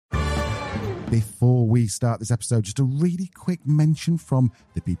Before we start this episode, just a really quick mention from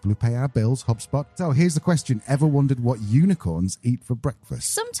the people who pay our bills, HubSpot. So here's the question. Ever wondered what unicorns eat for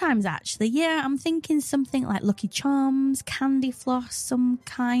breakfast? Sometimes, actually, yeah. I'm thinking something like Lucky Charms, candy floss, some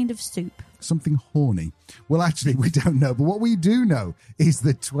kind of soup. Something horny. Well, actually, we don't know. But what we do know is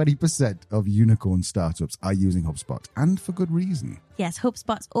that 20% of unicorn startups are using HubSpot, and for good reason. Yes,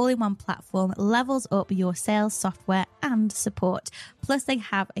 HubSpot's all-in-one platform levels up your sales software and support. Plus, they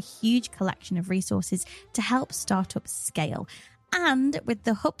have a huge collection of resources to help startups scale. And with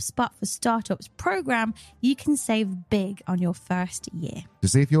the HubSpot for Startups program, you can save big on your first year. To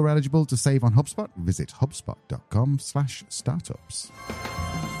see if you're eligible to save on HubSpot, visit hubspot.com/startups.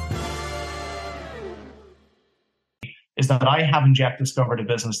 Is that I haven't yet discovered a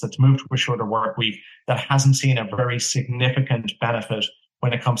business that's moved to a shorter work week that hasn't seen a very significant benefit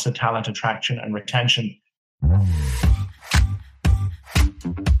when it comes to talent attraction and retention.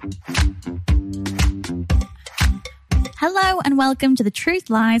 Hello and welcome to the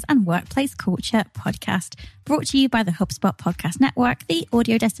Truth, Lies and Workplace Culture podcast, brought to you by the HubSpot Podcast Network, the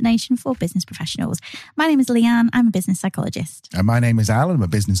audio destination for business professionals. My name is Leanne. I'm a business psychologist. And my name is Al. I'm a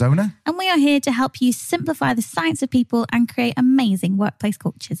business owner. And we are here to help you simplify the science of people and create amazing workplace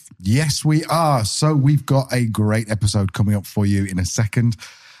cultures. Yes, we are. So we've got a great episode coming up for you in a second.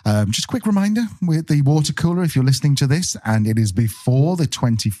 Just a quick reminder, with the water cooler, if you're listening to this, and it is before the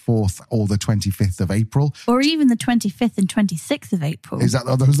 24th or the 25th of April. Or even the 25th and 26th of April.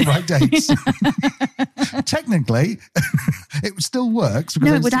 Are those the right dates? Technically, it still works.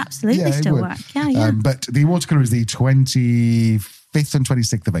 No, it would absolutely still work. Yeah. But the water cooler is the 25th and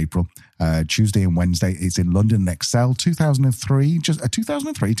 26th of April, Tuesday and Wednesday. It's in London Excel, 2023,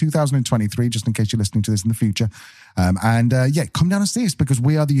 2023, just in case you're listening to this in the future. Come down and see us because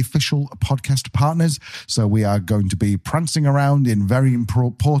we are the official podcast partners. So we are going to be prancing around in very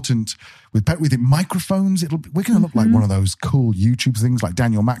important with microphones. We're going to look like one of those cool YouTube things like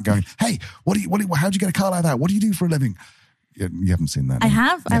Daniel Mack going, "Hey, how'd you get a car like that? What do you do for a living?" You haven't seen that. I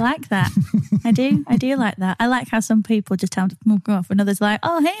have. Yeah. I like that. I do like that. I like how some people just tell them to fuck off and others like,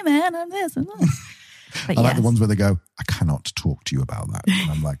 "Oh, hey man, I'm this and that." But I like the ones where they go, "I cannot talk to you about that."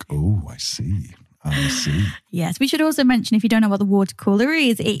 And I'm like, "Oh, I see. Yes, we should also mention, if you don't know what the water cooler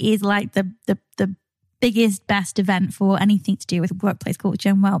is, it is like the biggest, best event for anything to do with workplace culture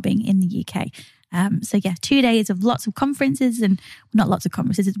and wellbeing in the UK. 2 days of lots of conferences, and not lots of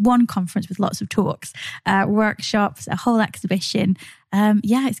conferences, it's one conference with lots of talks, workshops, a whole exhibition.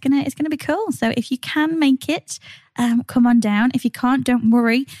 It's gonna be cool. So if you can make it, come on down. If you can't, don't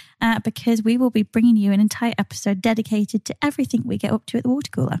worry, because we will be bringing you an entire episode dedicated to everything we get up to at the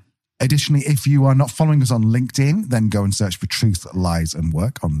water cooler. Additionally, if you are not following us on LinkedIn, then go and search for Truth, Lies and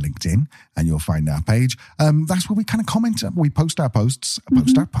Work on LinkedIn and you'll find our page. That's where we kind of comment. We post our posts, we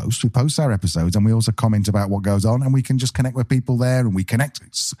post our episodes, and we also comment about what goes on, and we can just connect with people there. And we connect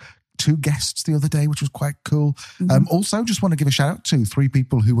two guests the other day, which was quite cool. Also, just want to give a shout out to 3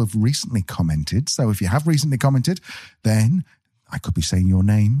 people who have recently commented. So if you have recently commented, then I could be saying your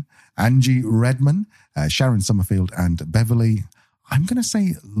name. Angie Redman, Sharon Summerfield, and Beverly, I'm going to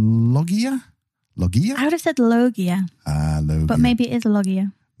say Logia. Logia? I would have said Logia. Logia. But maybe it is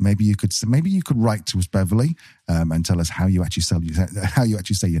Logia. Maybe you could write to us, Beverly, and tell us how you actually say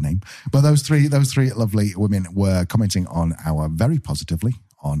your name. But those three lovely women were commenting on very positively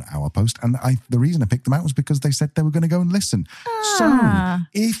on our post, and the reason I picked them out was because they said they were going to go and listen. So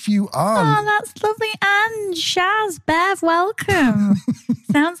if you are, that's lovely, and Shaz, Bev, welcome.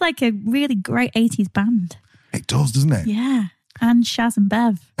 Sounds like a really great 80s band. It does, doesn't it? Yeah. And Shaz and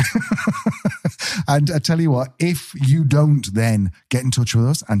Bev. And I tell you what, if you don't then get in touch with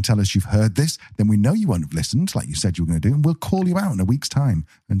us and tell us you've heard this, then we know you won't have listened like you said you were going to do, and we'll call you out in a week's time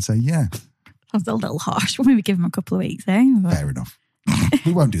and say, yeah. That's a little harsh. We'll maybe give them a couple of weeks, eh? But... Fair enough.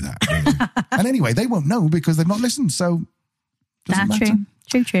 We won't do that. Really. And anyway, they won't know because they've not listened, so doesn't matter.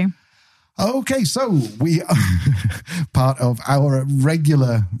 True. Okay, so we are part of our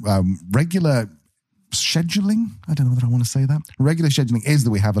regular scheduling. I don't know whether I want to say that. Regular scheduling is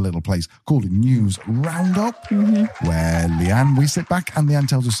that we have a little place called News Roundup, where we sit back and Leanne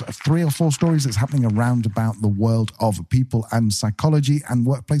tells us 3 or 4 stories that's happening around about the world of people and psychology and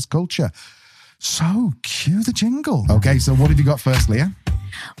workplace culture. So, cue the jingle. Okay, so what have you got first, Leah?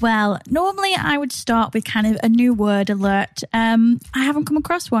 Well, normally I would start with kind of a new word alert. I haven't come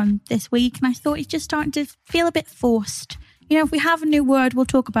across one this week, and I thought it's just starting to feel a bit forced. You know, if we have a new word, we'll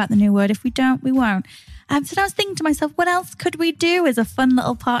talk about the new word. If we don't, we won't. So I was thinking to myself, what else could we do as a fun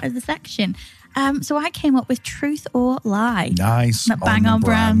little part of the section? So I came up with truth or lie. Nice. Not bang on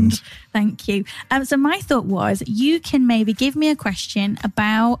brand. Thank you. So my thought was you can maybe give me a question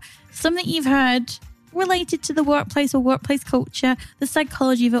about something you've heard related to the workplace or workplace culture, the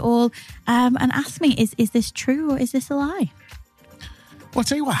psychology of it all, and ask me, is this true or is this a lie? Well, I'll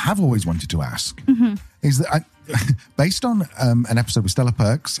tell you what I have always wanted to ask is that based on an episode with Stella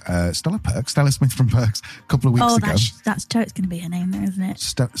Smith from Perks a couple of weeks ago. That's going to be her name there, isn't it?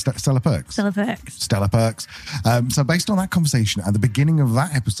 Stella Perks. Stella Perks. So based on that conversation at the beginning of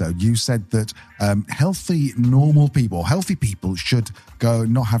that episode, you said that healthy people should go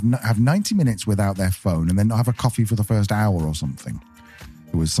not have 90 minutes without their phone and then not have a coffee for the first hour or something.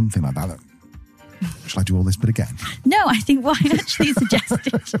 It was something like that. Shall I do all this bit again? No, I think what I actually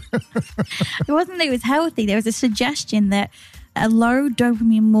suggested, it wasn't that it was healthy. There was a suggestion that a low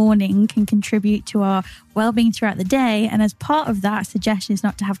dopamine morning can contribute to our well-being throughout the day. And as part of that, suggestion is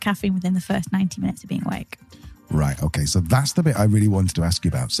not to have caffeine within the first 90 minutes of being awake. Right. Okay. So that's the bit I really wanted to ask you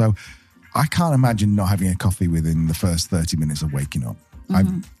about. So I can't imagine not having a coffee within the first 30 minutes of waking up. I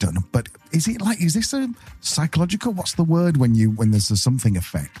don't know. But is this a psychological, what's the word when there's a something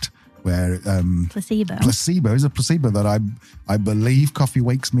effect? Where placebo is a placebo that I believe coffee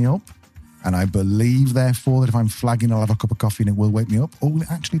wakes me up, and I believe therefore that if I'm flagging I'll have a cup of coffee and it will wake me up, or will it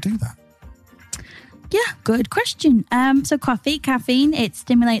actually do that? Yeah, good question. So caffeine, it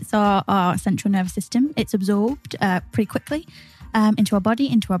stimulates our central nervous system. It's absorbed pretty quickly into our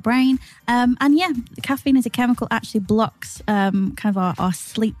body, into our brain. And yeah, caffeine as a chemical actually blocks kind of our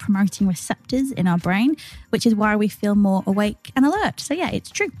sleep promoting receptors in our brain, which is why we feel more awake and alert. So yeah, it's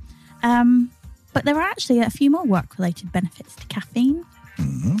true. But there are actually a few more work-related benefits to caffeine.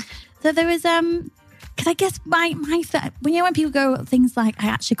 Mm-hmm. So there is, because I guess when people go things like, I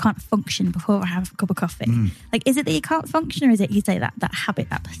actually can't function before I have a cup of coffee. Like, is it that you can't function, or is it you say that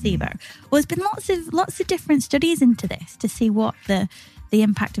habit, that placebo? Well, there's been lots of different studies into this to see what the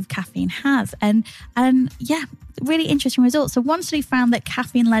impact of caffeine has. And yeah, really interesting results. So one study found that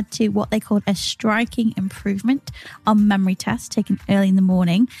caffeine led to what they called a striking improvement on memory tests taken early in the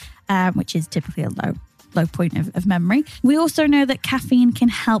morning, which is typically a low point of memory. We also know that caffeine can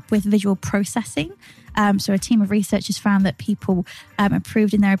help with visual processing. So a team of researchers found that people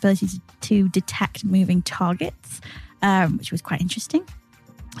improved in their ability to detect moving targets, which was quite interesting.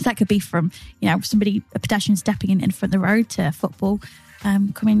 So that could be from, a pedestrian stepping in front of the road to football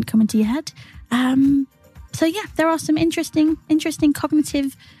coming to your head. So yeah, there are some interesting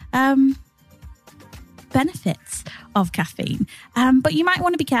cognitive benefits of caffeine. But you might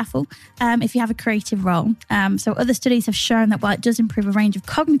want to be careful if you have a creative role. So other studies have shown that while it does improve a range of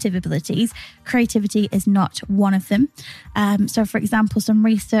cognitive abilities, creativity is not one of them. So for example, some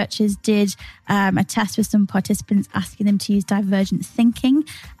researchers did a test with some participants asking them to use divergent thinking,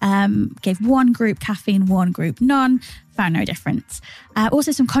 gave one group caffeine, one group none, found no difference.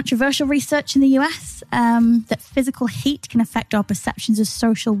 Also some controversial research in the US that physical heat can affect our perceptions of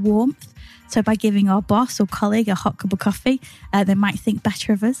social warmth. So by giving our boss or colleague a hot cup of coffee, they might think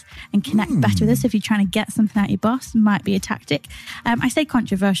better of us and connect better with us. If you're trying to get something out of your boss, might be a tactic. I say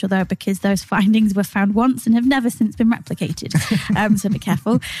controversial, though, because those findings were found once and have never since been replicated. So be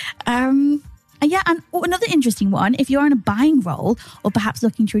careful. Yeah, and another interesting one, if you're in a buying role or perhaps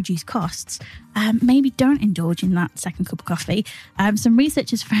looking to reduce costs, maybe don't indulge in that second cup of coffee. Some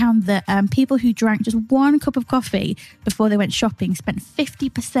researchers found that people who drank just one cup of coffee before they went shopping spent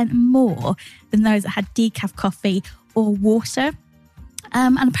 50% more than those that had decaf coffee or water.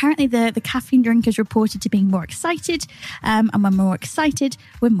 And apparently the caffeine drinkers reported to being more excited. And when we're more excited,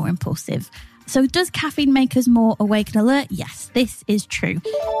 we're more impulsive. So does caffeine make us more awake and alert? Yes, this is true.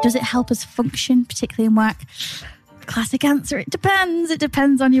 Does it help us function, particularly in work? Classic answer, it depends. It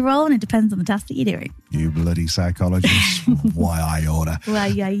depends on your role and it depends on the task that you're doing. You bloody psychologist. Why I order.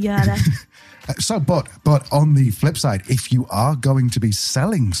 Why I order. So, but on the flip side, if you are going to be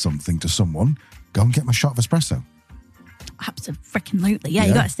selling something to someone, go and get my shot of espresso. Absolutely. Yeah,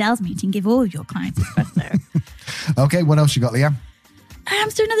 you got a sales meeting, give all of your clients espresso. Okay, what else you got, Leanne?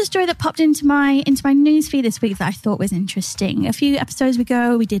 So another story that popped into my newsfeed this week that I thought was interesting. A few episodes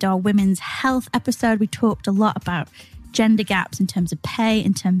ago, we did our women's health episode. We talked a lot about gender gaps in terms of pay,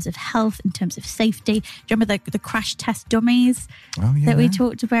 in terms of health, in terms of safety. Do you remember the crash test dummies that we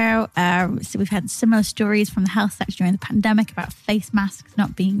talked about? So we've had similar stories from the health sector during the pandemic about face masks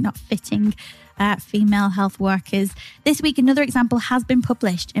not fitting female health workers. This week, another example has been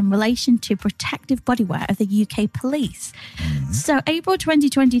published in relation to protective bodywear of the UK police. So April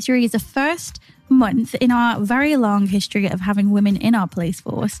 2023 is the first month in our very long history of having women in our police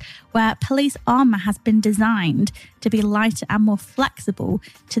force, where police armour has been designed to be lighter and more flexible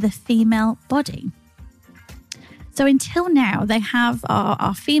to the female body. So until now,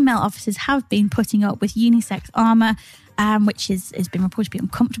 our female officers have been putting up with unisex armour, which has been reported to be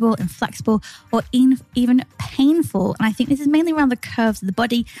uncomfortable, inflexible, or even painful. And I think this is mainly around the curves of the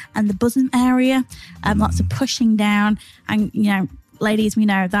body and the bosom area, lots of pushing down. And, ladies, we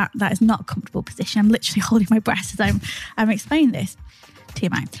know that is not a comfortable position. I'm literally holding my breath as I'm explaining this.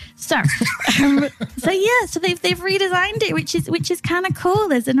 TMI. So they've redesigned it, which is kind of cool.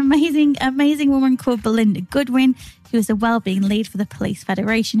 There's an amazing woman called Belinda Goodwin, who is the wellbeing lead for the Police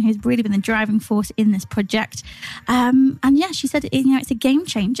Federation, who's really been the driving force in this project. She said, it's a game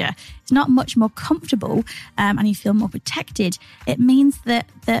changer. It's not much more comfortable, and you feel more protected. It means that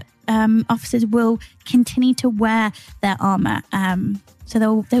officers will continue to wear their armour. So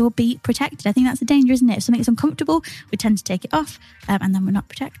they will be protected. I think that's the danger, isn't it? If something is uncomfortable, we tend to take it off, and then we're not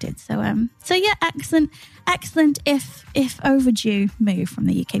protected. So excellent, if overdue move from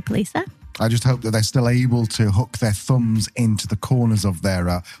the UK police there. I just hope that they're still able to hook their thumbs into the corners of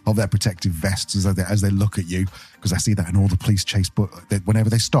their protective vests as they look at you, because I see that in all the police chase. But whenever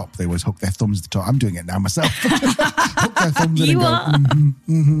they stop, they always hook their thumbs at the top. I'm doing it now myself. Hook their thumbs in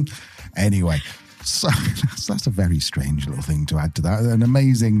and go. Anyway. So that's a very strange little thing to add to that. An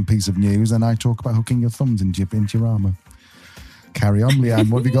amazing piece of news, and I talk about hooking your thumbs into your armour. Carry on,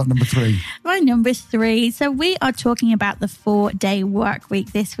 Leanne. What have you got, number 3? My number 3. So we are talking about the 4-day work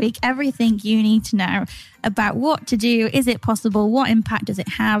week this week. Everything you need to know about what to do. Is it possible? What impact does it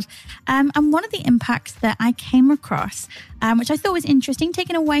have? And one of the impacts that I came across, which I thought was interesting,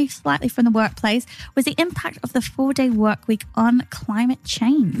 taken away slightly from the workplace, was the impact of the 4-day work week on climate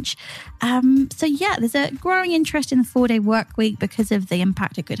change. There's a growing interest in the 4-day work week because of the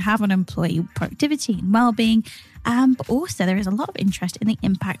impact it could have on employee productivity and well-being. But also there is a lot of interest in the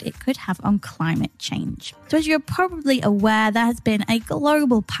impact it could have on climate change. So as you're probably aware, there has been a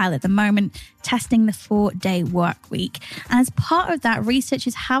global pilot at the moment testing the 4-day work week. And as part of that,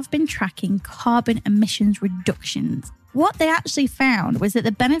 researchers have been tracking carbon emissions reductions. What they actually found was that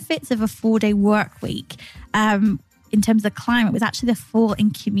the benefits of a 4-day work week in terms of the climate was actually the fall in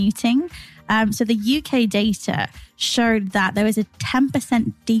commuting. So the UK data showed that there was a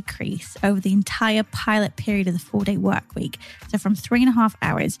 10% decrease over the entire pilot period of the 4-day work week. So from 3.5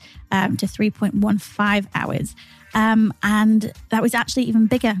 hours to 3.15 hours. And that was actually even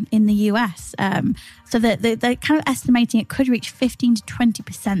bigger in the US. So they're kind of estimating it could reach 15 to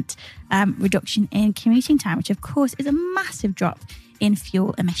 20% reduction in commuting time, which of course is a massive drop in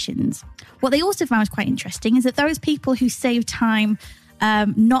fuel emissions. What they also found was quite interesting is that those people who save time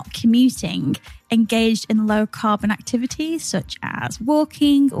not commuting engaged in low carbon activities such as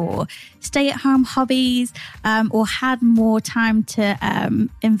walking or stay-at-home hobbies, or had more time to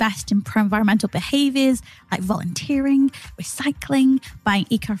invest in pro-environmental behaviours like volunteering, recycling, buying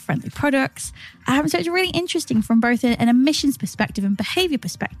eco-friendly products. So it's really interesting from both an emissions perspective and behaviour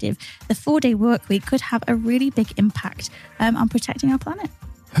perspective. The 4-day work week could have a really big impact on protecting our planet.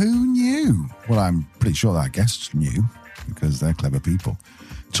 Who knew? Well, I'm pretty sure that our guests knew, because they're clever people.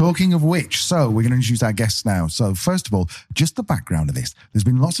 Talking of which, so we're going to introduce our guests now. So first of all, just the background of this. There's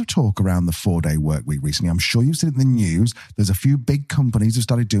been lots of talk around the 4-day work week recently. I'm sure you've seen it in the news. There's a few big companies who've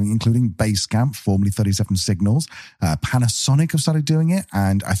started doing it, including Basecamp, formerly 37 Signals. Panasonic have started doing it.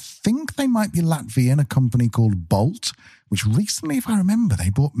 And I think they might be Latvian, a company called Bolt, which recently, if I remember, they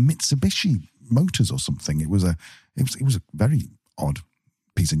bought Mitsubishi Motors or something. It was a very odd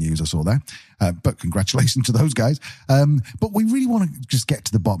piece of news I saw there, but congratulations to those guys. But we really want to just get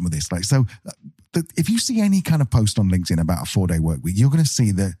to the bottom of this. If you see any kind of post on LinkedIn about a 4-day work week, you're going to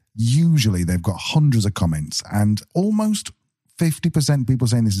see that usually they've got hundreds of comments and almost 50% people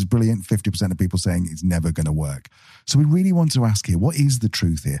saying this is brilliant, 50% of people saying it's never going to work. So we really want to ask here, what is the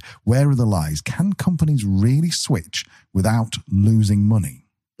truth here? Where are the lies? Can companies really switch without losing money?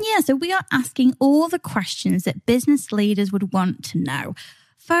 Yeah, so we are asking all the questions that business leaders would want to know.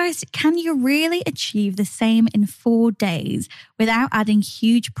 First, can you really achieve the same in 4 days without adding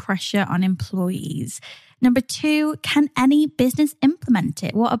huge pressure on employees? Number 2, can any business implement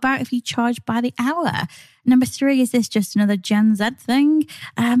it? What about if you charge by the hour? Number 3, is this just another Gen Z thing?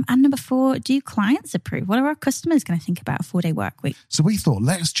 And number 4, do clients approve? What are our customers going to think about a 4-day work week? So we thought,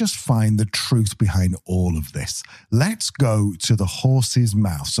 let's just find the truth behind all of this. Let's go to the horse's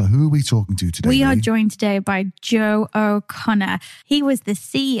mouth. So who are we talking to today? We are joined today by Joe O'Connor. He was the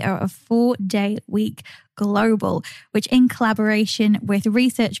CEO of 4-Day Week Global, which in collaboration with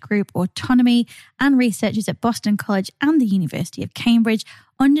research group Autonomy and researchers at Boston College and the University of Cambridge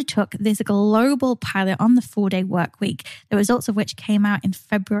undertook this global pilot on the 4-day work week, the results of which came out in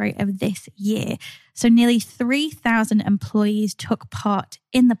February of this year. So nearly 3,000 employees took part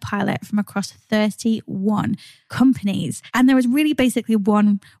in the pilot from across 31 companies. And there was really basically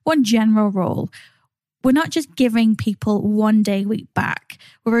one general rule. We're not just giving people 1 day a week back.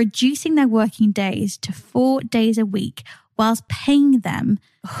 We're reducing their working days to 4 days a week whilst paying them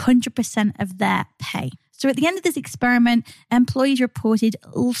 100% of their pay. So at the end of this experiment, employees reported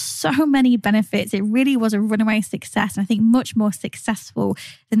so many benefits. It really was a runaway success, and I think much more successful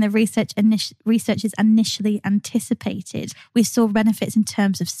than the researchers initially anticipated. We saw benefits in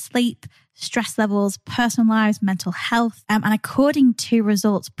terms of sleep, stress levels, personal lives, mental health. And according to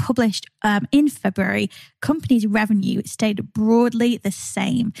results published in February, companies' revenue stayed broadly the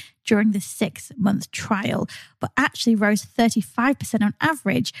same during the 6-month trial, but actually rose 35% on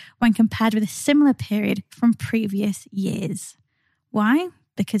average when compared with a similar period from previous years. Why?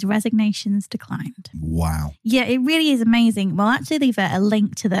 Because resignations declined. Wow. Yeah, it really is amazing. We'll actually leave a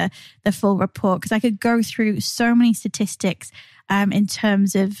link to the full report because I could go through so many statistics in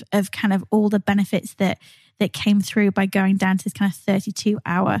terms of kind of all the benefits that came through by going down to this kind of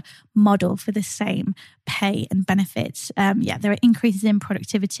 32-hour model for the same pay and benefits. There are increases in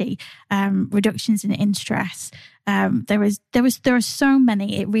productivity, reductions in stress. There are so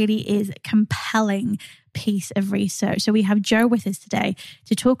many. It really is a compelling piece of research. So we have Joe with us today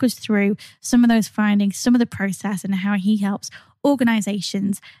to talk us through some of those findings, some of the process, and how he helps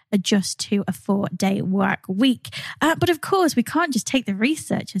organizations adjust to a 4-day work week. But of course, we can't just take the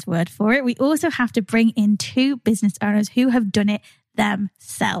researcher's word for it. We also have to bring in 2 business owners who have done it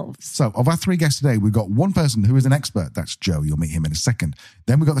themselves. So of our 3 guests today, we've got one person who is an expert. That's Joe. You'll meet him in a second.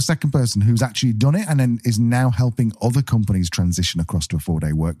 Then we've got the second person who's actually done it and then is now helping other companies transition across to a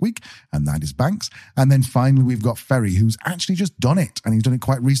 4-day work week. And that is Banks. And then finally, we've got Ferry, who's actually just done it. And he's done it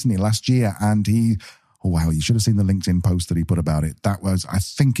quite recently, last year. And oh, wow, you should have seen the LinkedIn post that he put about it. That was, I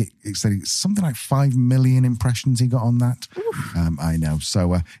think it said it's something like 5 million impressions he got on that. I know.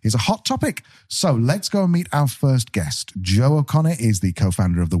 So it's a hot topic. So let's go and meet our first guest. Joe O'Connor is the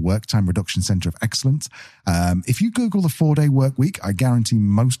co-founder of the Work Time Reduction Centre of Excellence. If you Google the 4-day work week, I guarantee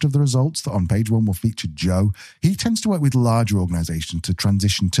most of the results on page 1 will feature Joe. He tends to work with larger organizations to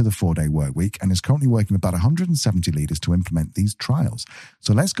transition to the 4-day work week and is currently working with about 170 leaders to implement these trials.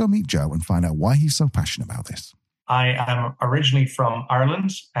 So let's go meet Joe and find out why he's so passionate about this. I am originally from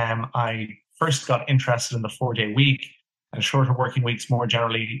Ireland. I first got interested in the 4-day week and shorter working weeks more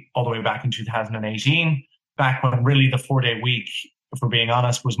generally all the way back in 2018, back when really the 4-day week, if we're being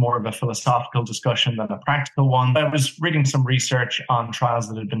honest, was more of a philosophical discussion than a practical one. I was reading some research on trials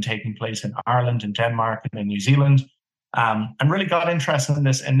that had been taking place in Ireland, in Denmark, and in New Zealand, and really got interested in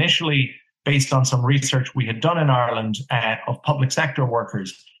this initially based on some research we had done in Ireland of public sector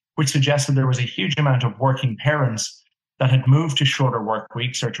workers, which suggested there was a huge amount of working parents that had moved to shorter work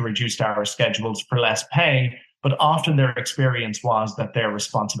weeks or to reduced hour schedules for less pay, but often their experience was that their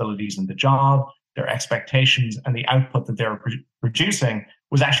responsibilities in the job, their expectations, and the output that they were producing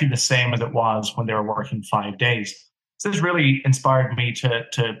was actually the same as it was when they were working 5 days. So this really inspired me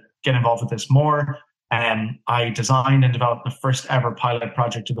to get involved with this more. I designed and developed the first ever pilot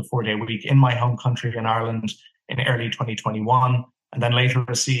project of the 4-day week in my home country in Ireland in early 2021. And then later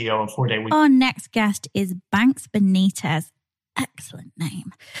a CEO of 4-day week. Our next guest is Banks Benitez. Excellent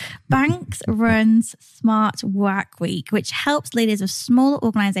name. Banks runs Smart Work Week, which helps leaders of smaller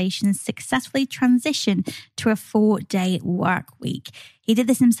organizations successfully transition to a 4-day work week. He did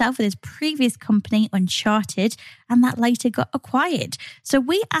this himself with his previous company, Uncharted, and that later got acquired. So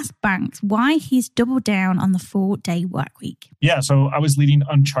we asked Banks why he's doubled down on the 4-day work week. Yeah, so I was leading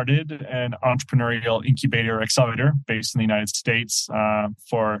Uncharted, an entrepreneurial incubator accelerator based in the United States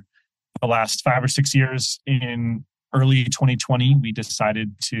for the last 5 or 6 years. In early 2020, we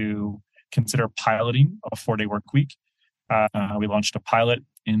decided to consider piloting a 4-day work week. We launched a pilot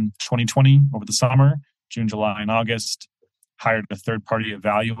in 2020 over the summer, June, July, and August, hired a third-party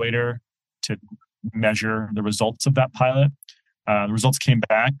evaluator to measure the results of that pilot. The results came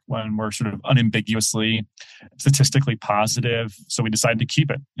back when we're sort of unambiguously statistically positive. So we decided to keep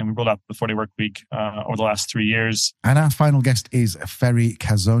it. And we rolled out the 4-day work week over the last 3 years. And our final guest is Ferry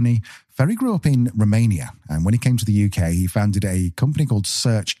Cazoni. Ferry grew up in Romania. And when he came to the UK, he founded a company called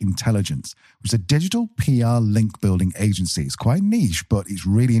Search Intelligence, which is a digital PR link building agency. It's quite niche, but it's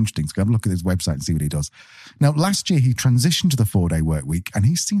really interesting. So go have a look at his website and see what he does. Now, last year, he transitioned to the 4-day work week, and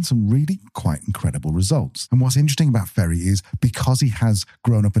he's seen some really quite incredible results. And what's interesting about Ferry is because he has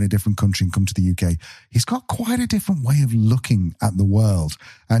grown up in a different country and come to the UK, he's got quite a different way of looking at the world.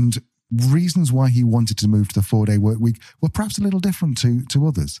 And reasons why he wanted to move to the 4-day work week were perhaps a little different to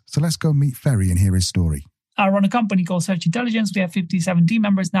others. So let's go meet Ferry and hear his story. I run a company called Search Intelligence. We have 57 team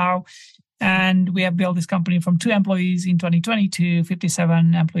members now, and we have built this company from 2 employees in 2020 to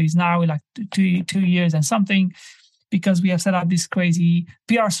 57 employees now. We're like 2 years and something, because we have set up this crazy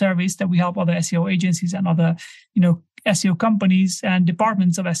PR service that we help other SEO agencies and other, SEO companies and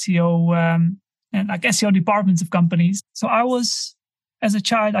departments of SEO, and like SEO departments of companies. So as a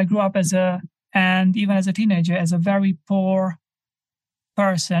child, I grew up and even as a teenager, as a very poor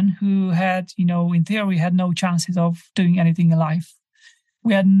person who had, in theory, had no chances of doing anything in life.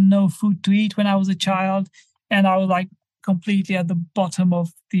 We had no food to eat when I was a child, and I was like completely at the bottom of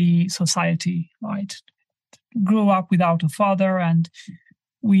the society, right? Grew up without a father, and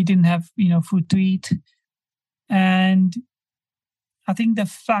we didn't have, food to eat. And I think the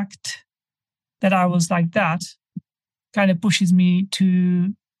fact that I was like that kind of pushes me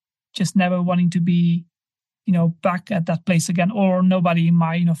to just never wanting to be, back at that place again, or nobody in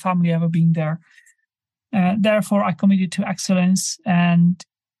my, family ever being there. Therefore, I committed to excellence and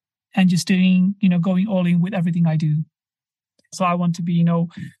just doing, going all in with everything I do. So I want to be,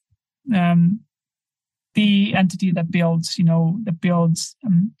 the entity that builds,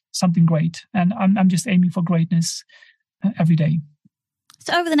 something great. And I'm just aiming for greatness every day.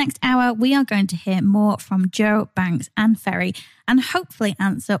 So over the next hour, we are going to hear more from Joe, Banks and Ferry, and hopefully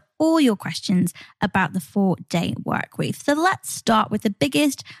answer all your questions about the 4-day work week. So let's start with the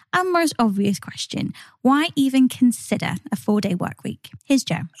biggest and most obvious question. Why even consider a 4-day work week? Here's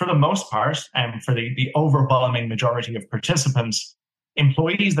Joe. For the most part, and for the overwhelming majority of participants,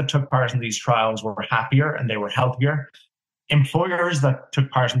 employees that took part in these trials were happier and they were healthier. Employers that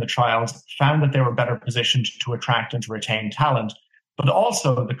took part in the trials found that they were better positioned to attract and to retain talent. But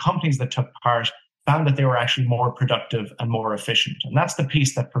also the companies that took part found that they were actually more productive and more efficient. And that's the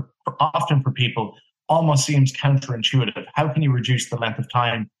piece that often for people almost seems counterintuitive. How can you reduce the length of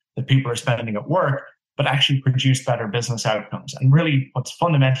time that people are spending at work, but actually produce better business outcomes? And really what's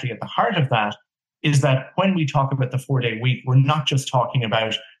fundamentally at the heart of that is that when we talk about the 4-day week, we're not just talking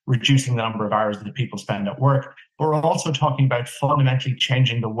about reducing the number of hours that people spend at work, but we're also talking about fundamentally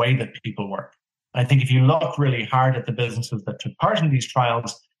changing the way that people work. I think if you look really hard at the businesses that took part in these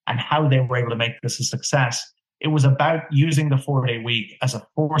trials and how they were able to make this a success, it was about using the 4-day week as a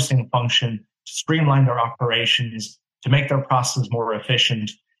forcing function to streamline their operations, to make their processes more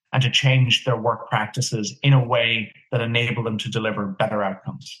efficient, and to change their work practices in a way that enabled them to deliver better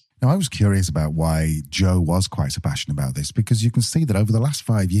outcomes. Now, I was curious about why Joe was quite so passionate about this, because you can see that over the last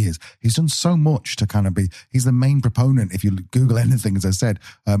 5 years, he's done so much to kind of he's the main proponent, if you Google anything, as I said,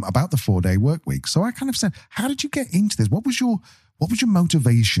 about the 4-day work week. So I kind of said, how did you get into this? What was your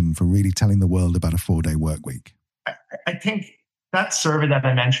motivation for really telling the world about a 4-day work week? I think that survey that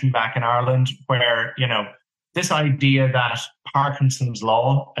I mentioned back in Ireland, where, this idea that Parkinson's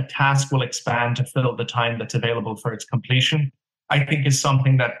law, a task will expand to fill the time that's available for its completion, I think is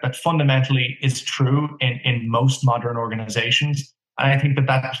something that fundamentally is true in most modern organizations. And I think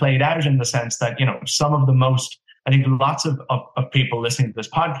that played out in the sense that, some of the most, I think lots of people listening to this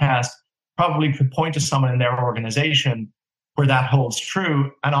podcast probably could point to someone in their organization where that holds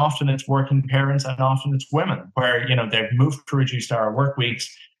true. And often it's working parents and often it's women where, they've moved to reduced hour work weeks.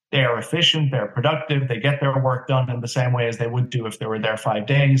 They are efficient, they're productive, they get their work done in the same way as they would do if they were there 5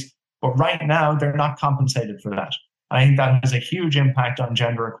 days. But right now, they're not compensated for that. I think that has a huge impact on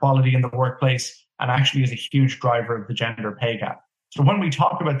gender equality in the workplace and actually is a huge driver of the gender pay gap. So when we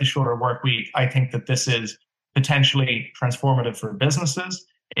talk about the shorter work week, I think that this is potentially transformative for businesses.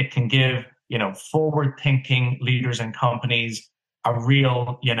 It can give, forward-thinking leaders and companies a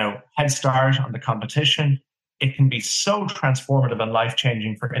real, head start on the competition. It can be so transformative and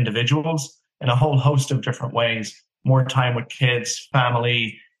life-changing for individuals in a whole host of different ways. More time with kids,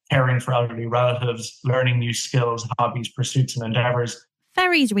 family, caring for elderly relatives, learning new skills, hobbies, pursuits, and endeavors.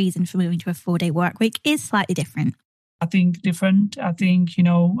 Ferry's reason for moving to a 4-day work week is slightly different. I think different. I think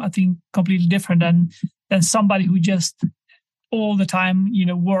completely different than somebody who just all the time,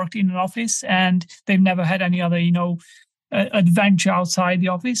 worked in an office and they've never had any other, adventure outside the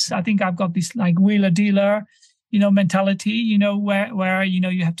office. I think I've got this like wheeler dealer, mentality, where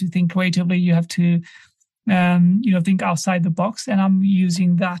you have to think creatively, you have to think outside the box. And I'm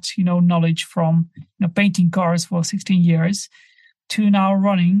using that, knowledge from painting cars for 16 years to now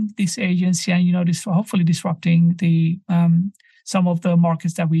running this agency and, hopefully disrupting the some of the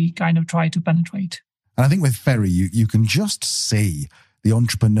markets that we kind of try to penetrate. And I think with Ferry, you can just see the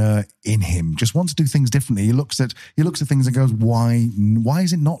entrepreneur in him just wants to do things differently. He looks at things and goes, why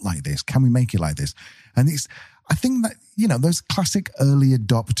is it not like this? Can we make it like this? And I think that, those classic early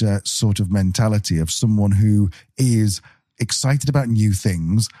adopter sort of mentality of someone who is excited about new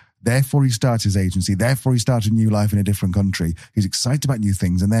things, therefore he started his agency, therefore he started a new life in a different country. He's excited about new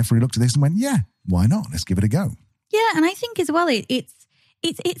things, and therefore he looked at this and went, yeah, why not? Let's give it a go. Yeah, and I think as well,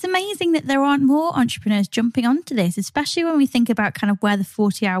 it's amazing that there aren't more entrepreneurs jumping onto this, especially when we think about kind of where the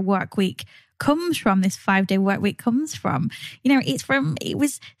 40-hour work week comes from, this 5-day work week comes from. It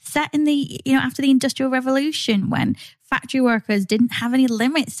was set in the, after the Industrial Revolution when factory workers didn't have any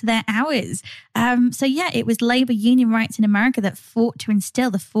limits to their hours. It was labor union rights in America that fought to instill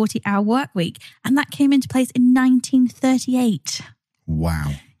the 40-hour work week. And that came into place in 1938.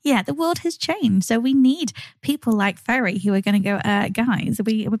 Wow. Yeah, the world has changed. So we need people like Ferry who are going to go, guys,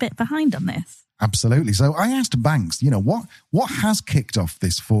 we're a bit behind on this. Absolutely. So I asked Banks, what has kicked off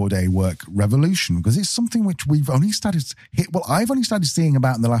this 4-day work revolution? Because it's something which I've only started seeing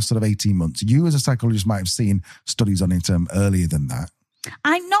about in the last sort of 18 months. You as a psychologist might have seen studies on it earlier than that.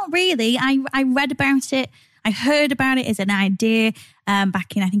 I'm not really. I read about it. I heard about it as an idea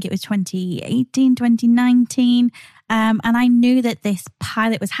back in, I think it was 2018, 2019. And I knew that this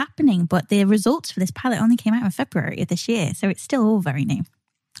pilot was happening, but the results for this pilot only came out in February of this year. So it's still all very new.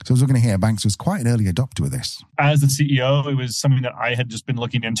 So as we're going to hear, Banks was quite an early adopter of this. As the CEO, it was something that I had just been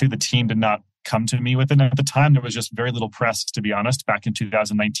looking into. The team did not come to me with it. And at the time, there was just very little press, to be honest, back in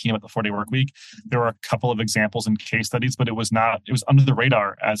 2019 with the 4-day work week. There were a couple of examples and case studies, but it was under the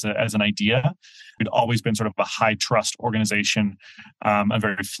radar as an idea. We'd always been sort of a high trust organization, a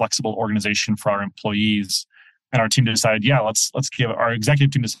very flexible organization for our employees. And our team decided, our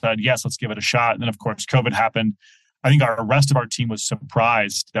executive team decided, yes, let's give it a shot. And then, of course, COVID happened. I think our rest of our team was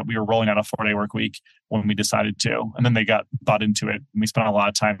surprised that we were rolling out a 4-day work week when we decided to. And then they got bought into it. And we spent a lot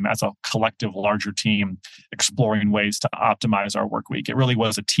of time as a collective, larger team exploring ways to optimize our work week. It really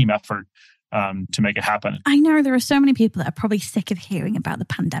was a team effort to make it happen. I know there are so many people that are probably sick of hearing about the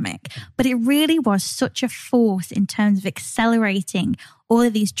pandemic, but it really was such a force in terms of accelerating all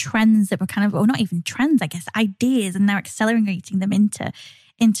of these trends that were kind of, or not even trends, I guess, ideas, and now accelerating them into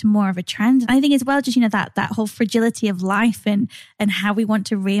more of a trend. And I think as well, just, that whole fragility of life and how we want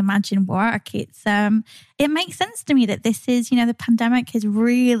to reimagine work. It makes sense to me that this is, the pandemic has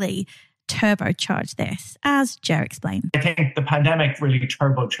really turbocharged this, as Joe explained. I think the pandemic really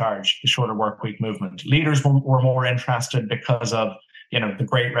turbocharged the shorter work week movement. Leaders were more interested because of, the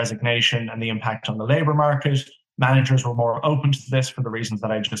Great Resignation and the impact on the labor market. Managers were more open to this for the reasons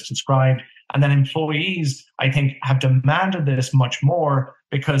that I just described. And then employees, I think, have demanded this much more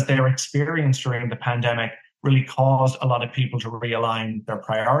because their experience during the pandemic really caused a lot of people to realign their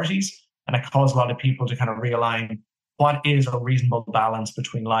priorities. And it caused a lot of people to kind of realign what is a reasonable balance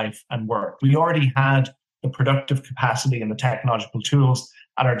between life and work. We already had the productive capacity and the technological tools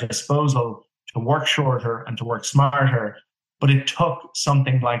at our disposal to work shorter and to work smarter. But it took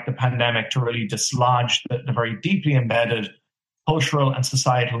something like the pandemic to really dislodge the very deeply embedded cultural and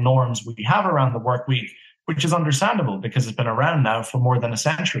societal norms we have around the work week, which is understandable because it's been around now for more than a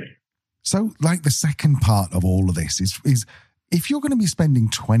century. So, the second part of all of this is if you're going to be spending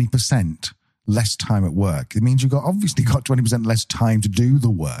 20% less time at work, it means you've obviously got 20% less time to do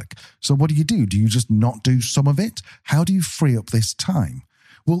the work. So what do? Do you just not do some of it? How do you free up this time?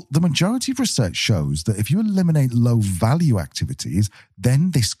 Well, the majority of research shows that if you eliminate low-value activities,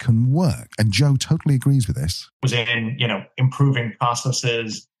 then this can work. And Joe totally agrees with this. It was in, improving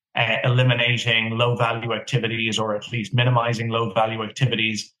processes, eliminating low-value activities, or at least minimizing low-value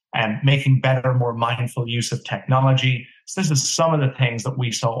activities, and making better, more mindful use of technology. So this is some of the things that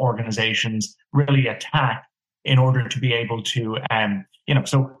we saw organizations really attack in order to be able to,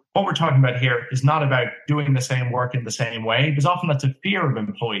 so what we're talking about here is not about doing the same work in the same way, because often that's a fear of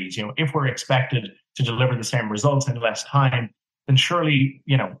employees. If we're expected to deliver the same results in less time, then surely,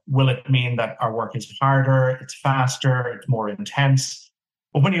 will it mean that our work is harder, it's faster, it's more intense?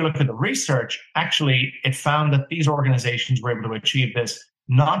 But when you look at the research, actually, it found that these organizations were able to achieve this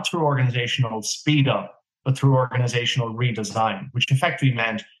not through organizational speed up, but through organizational redesign, which effectively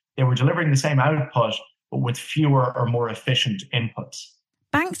meant they were delivering the same output, but with fewer or more efficient inputs.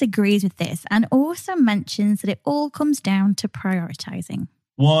 Banks agrees with this and also mentions that it all comes down to prioritizing.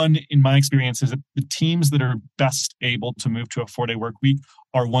 One, in my experience, is that the teams that are best able to move to a 4-day work week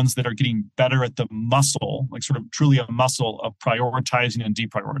are ones that are getting better at the muscle, like sort of truly a muscle of prioritizing and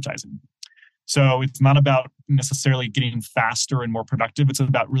deprioritizing. So it's not about necessarily getting faster and more productive. It's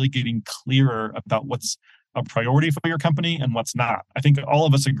about really getting clearer about what's a priority for your company and what's not. I think all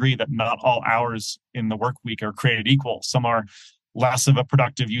of us agree that not all hours in the work week are created equal. Some are less of a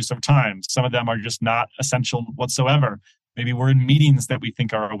productive use of time. Some of them are just not essential whatsoever. Maybe we're in meetings that we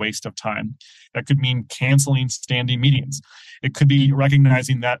think are a waste of time. That could mean canceling standing meetings. It could be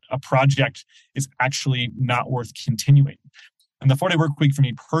recognizing that a project is actually not worth continuing. And the 4-day work week for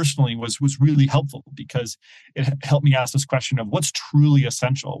me personally was really helpful because it helped me ask this question of what's truly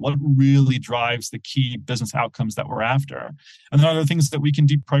essential, what really drives the key business outcomes that we're after. And then other things that we can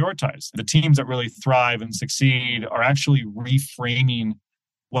deprioritize. The teams that really thrive and succeed are actually reframing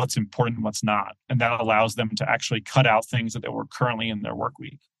what's important and what's not. And that allows them to actually cut out things that were currently in their work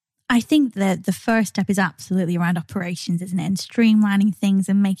week. I think that the first step is absolutely around operations, isn't it? And streamlining things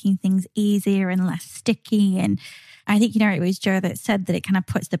and making things easier and less sticky. And I think, it was Joe that said that it kind of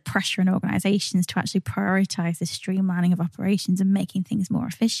puts the pressure on organizations to actually prioritize the streamlining of operations and making things more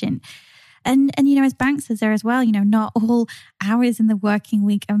efficient. And as Banks says there as well, not all hours in the working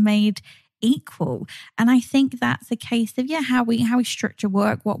week are made equal. And I think that's the case of, how we structure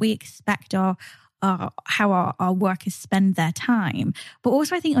work, what we expect how our workers spend their time, but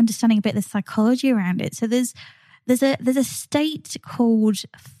also I think understanding a bit of the psychology around it. So there's a state called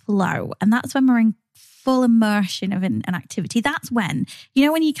flow, and that's when we're in full immersion of an activity. That's when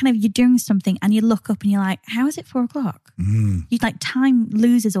when you're doing something and you look up and you're like, how is it 4:00? You time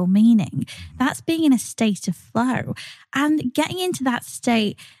loses all meaning. That's being in a state of flow, and getting into that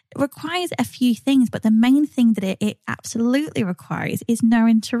state requires a few things, but the main thing that it absolutely requires is no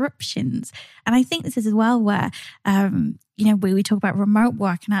interruptions. And I think this is as well where, we talk about remote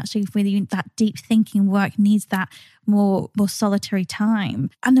work, and actually really that deep thinking work needs that more solitary time.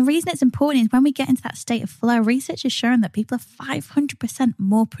 And the reason it's important is when we get into that state of flow, research has shown that people are 500%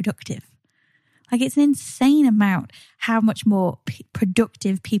 more productive. It's an insane amount how much more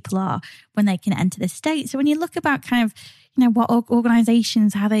productive people are when they can enter this state. So when you look about kind of, what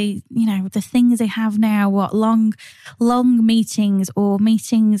organizations, how they, the things they have now, what long meetings or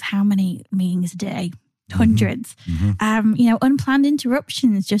meetings, how many meetings a day? Hundreds. Unplanned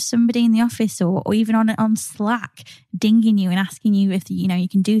interruptions, just somebody in the office or even on Slack dinging you and asking you if you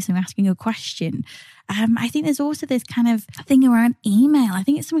can do something, asking you a question. I think there's also this kind of thing around email. I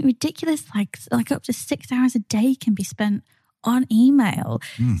think it's something ridiculous, like up to 6 hours a day can be spent on email.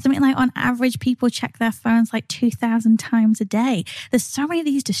 Something like on average, people check their phones 2,000 times a day. There's so many of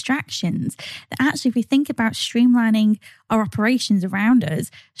these distractions that actually, if we think about streamlining our operations around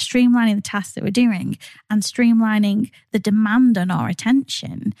us, streamlining the tasks that we're doing and streamlining the demand on our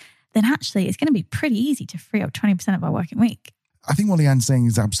attention, then actually it's going to be pretty easy to free up 20% of our working week. I think what Leanne's saying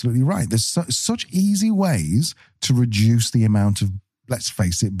is absolutely right. There's such easy ways to reduce the amount of, let's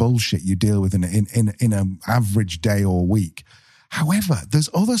face it, bullshit you deal with in an average day or week. However, there's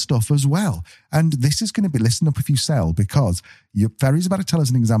other stuff as well. And this is going to be, listen up if you sell, because Ferry's about to tell us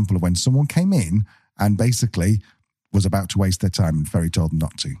an example of when someone came in and basically was about to waste their time and Ferry told them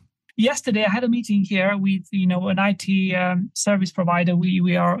not to. Yesterday, I had a meeting here with, an IT service provider.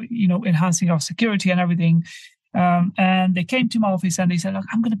 We are, enhancing our security and everything. And they came to my office and they said, look,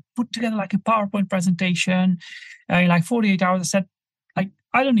 I'm going to put together a PowerPoint presentation in 48 hours. I said,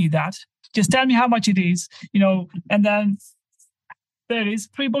 I don't need that. Just tell me how much it is, and then there is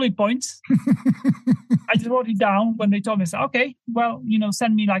 3 bullet points. I just wrote it down when they told me, I said, okay, well,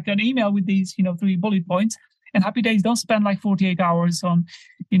 send me an email with these, 3 bullet points. And happy days, don't spend 48 hours on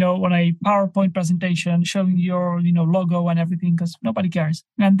a PowerPoint presentation showing your, logo and everything, because nobody cares.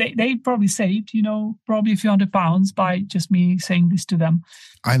 And they probably saved, probably a few £100 by just me saying this to them.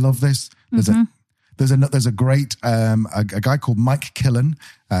 I love this. There's a great a guy called Mike Killen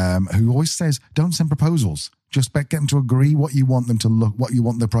who always says, don't send proposals. Just get them to agree what you want them to look, what you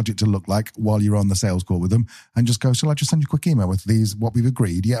want the project to look like while you're on the sales call with them, and just go, shall I just send you a quick email with these, what we've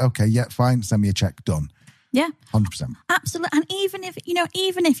agreed? Yeah, okay, yeah, fine. Send me a check, done. Yeah, 100%. Absolutely. And even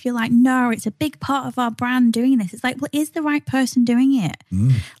if you're like, no, it's a big part of our brand doing this, it's well, is the right person doing it?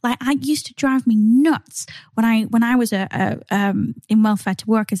 I used to drive me nuts when I was in Welfare to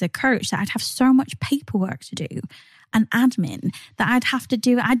Work as a coach, that I'd have so much paperwork to do and admin that I'd have to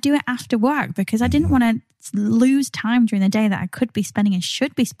do. I'd do it after work because I didn't want to lose time during the day that I could be spending and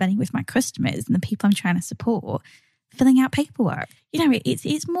should be spending with my customers and the people I'm trying to support, filling out paperwork.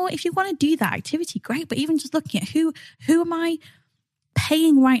 It's more, if you want to do that activity, great. But even just looking at who am I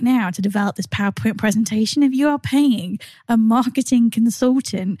paying right now to develop this PowerPoint presentation? If you are paying a marketing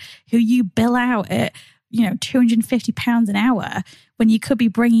consultant who you bill out at, £250 an hour when you could be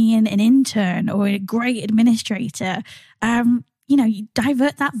bringing in an intern or a great administrator, you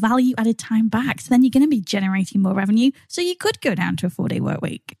divert that value added time back. So then you're going to be generating more revenue. So you could go down to a 4-day work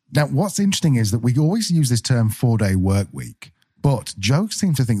week. Now, what's interesting is that we always use this term 4-day work week, But Joe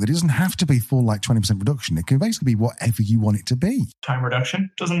seems to think that it doesn't have to be full 20% reduction. It can basically be whatever you want it to be. Time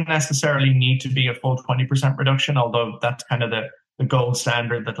reduction doesn't necessarily need to be a full 20% reduction, although that's kind of the gold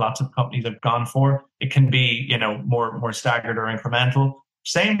standard that lots of companies have gone for. It can be, more staggered or incremental.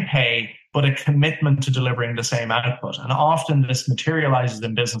 Same pay, but a commitment to delivering the same output. And often this materializes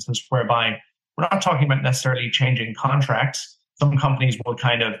in businesses whereby we're not talking about necessarily changing contracts. Some companies will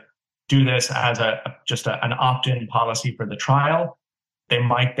kind of do this as an opt-in policy for the trial. They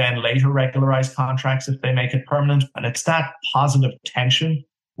might then later regularize contracts if they make it permanent. And it's that positive tension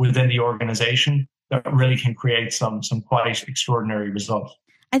within the organization that really can create some quite extraordinary results.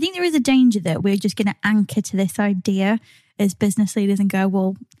 I think there is a danger that we're just going to anchor to this idea as business leaders and go,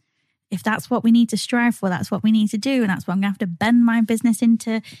 well, if that's what we need to strive for, that's what we need to do. And that's what I'm going to have to bend my business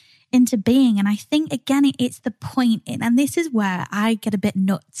into being. And I think, again, it's the point, and this is where I get a bit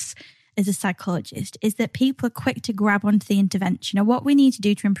nuts as a psychologist, is that people are quick to grab onto the intervention. Or what we need to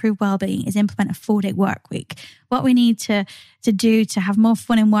do to improve well-being is implement a 4-day work week. What we need to do to have more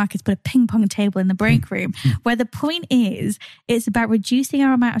fun in work is put a ping pong table in the break room, where the point is, it's about reducing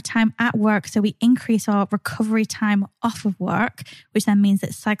our amount of time at work so we increase our recovery time off of work, which then means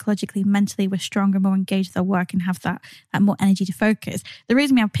that psychologically, mentally, we're stronger, more engaged with our work and have that more energy to focus. The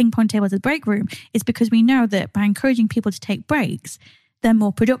reason we have ping pong tables in the break room is because we know that by encouraging people to take breaks, they're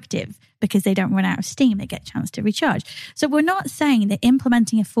more productive because they don't run out of steam. They get a chance to recharge. So we're not saying that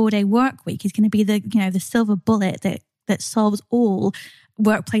implementing a 4-day work week is going to be the silver bullet that solves all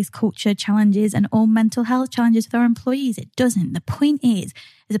workplace culture challenges and all mental health challenges with our employees. It doesn't. The point is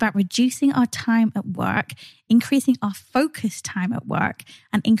about reducing our time at work, increasing our focus time at work,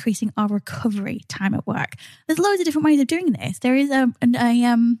 and increasing our recovery time at work. There's loads of different ways of doing this. There is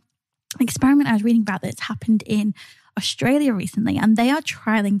an experiment I was reading about that's happened in Australia recently, and they are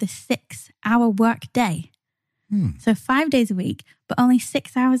trialing the 6-hour work day. So 5 days a week, but only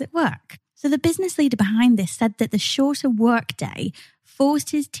 6 hours at work. So the business leader behind this said that the shorter work day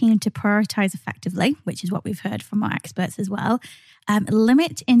forced his team to prioritize effectively, which is what we've heard from our experts as well,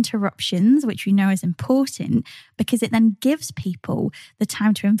 limit interruptions, which we know is important because it then gives people the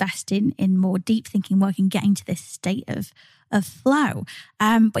time to invest in more deep thinking work and getting to this state of flow.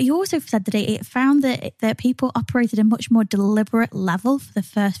 But he also said that it found that people operated at a much more deliberate level for the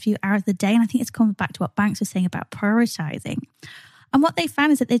first few hours of the day. And I think it's comes back to what Banks was saying about prioritizing. And what they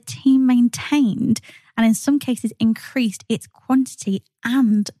found is that the team maintained and in some cases increased its quantity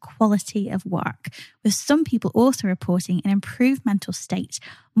and quality of work, with some people also reporting an improved mental state,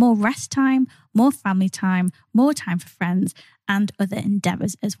 more rest time, more family time, more time for friends, and other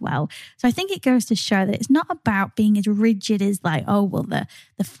endeavors as well. So I think it goes to show that it's not about being as rigid as the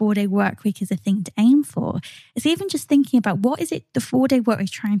 4-day work week is a thing to aim for. It's even just thinking about what is it the 4-day work week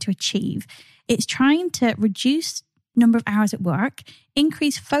is trying to achieve. It's trying to reduce number of hours at work,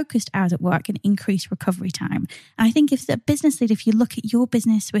 increase focused hours at work, and increase recovery time. And I think if a business leader, if you look at your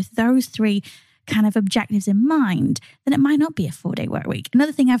business with those three kind of objectives in mind, then it might not be a 4-day work week.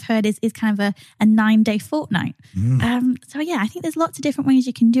 Another thing I've heard is kind of a 9-day fortnight. So yeah, I think there's lots of different ways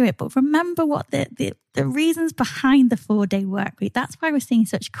you can do it. But remember what the reasons behind the 4-day work week. That's why we're seeing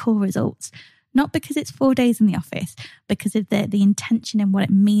such cool results. Not because it's 4 days in the office, because of the intention and what it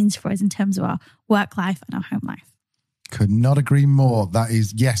means for us in terms of our work life and our home life. Could not agree more. That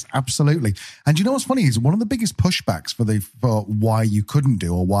is, yes, absolutely. And you know what's funny is one of the biggest pushbacks for why you couldn't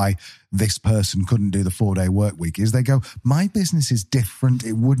do or why this person couldn't do the 4-day work week is they go, my business is different.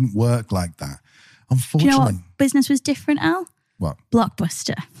 It wouldn't work like that. Unfortunately. Do you know what business was different, Al? What?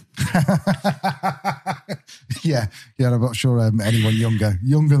 Blockbuster. Yeah, I'm not sure anyone younger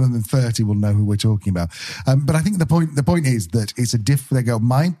than 30 will know who we're talking about. But I think the point is that it's they go,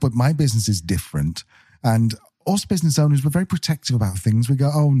 my business is different. And us business owners, we're very protective about things. We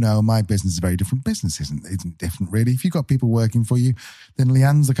go, oh no, my business is very different. Business isn't different really. If you've got people working for you, then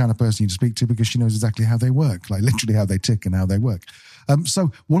Leanne's the kind of person you to speak to because she knows exactly how they work, like literally how they tick and how they work.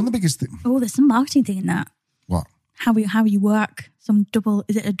 So one of the biggest things... Oh, there's some marketing thing in that. What? How you work.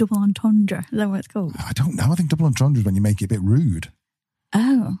 Is it a double entendre? Is that what it's called? I don't know. I think double entendre is when you make it a bit rude.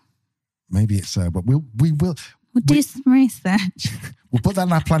 Oh. Maybe it's, but we will... We'll do some research. We'll put that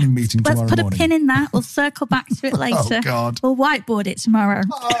in our planning meeting tomorrow morning. Let's put a pin in that. We'll circle back to it later. Oh, God. We'll whiteboard it tomorrow.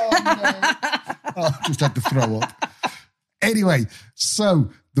 Oh, no. I just had to throw up. Anyway, so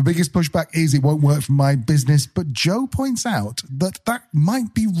the biggest pushback is it won't work for my business. But Joe points out that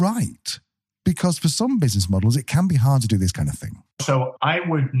might be right. Because for some business models, it can be hard to do this kind of thing. So I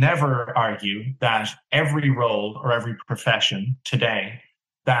would never argue that every role or every profession today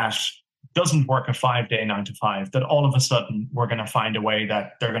that doesn't work a 5-day 9 to 5, that all of a sudden we're going to find a way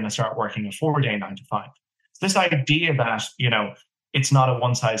that they're going to start working a 4-day 9 to 5. It's this idea that, it's not a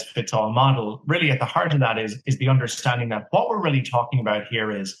one-size-fits-all model. Really, at the heart of that is the understanding that what we're really talking about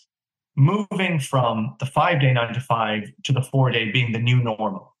here is moving from the 5-day 9-to-5 to the 4-day being the new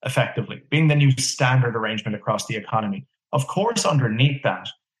normal, effectively, being the new standard arrangement across the economy. Of course, underneath that,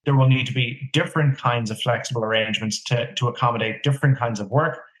 there will need to be different kinds of flexible arrangements to accommodate different kinds of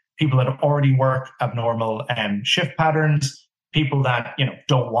work, people that already work abnormal shift patterns, people that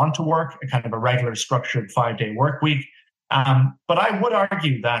don't want to work a kind of a regular structured 5-day work week. But I would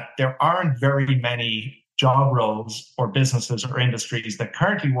argue that there aren't very many job roles or businesses or industries that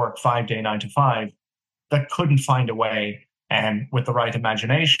currently work 5-day 9-to-5 that couldn't find a way with the right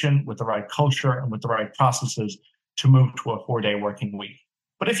imagination, with the right culture, and with the right processes to move to a 4-day working week.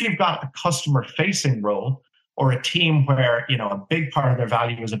 But if you've got a customer-facing role or a team where a big part of their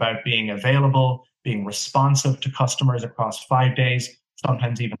value is about being available, being responsive to customers across 5 days,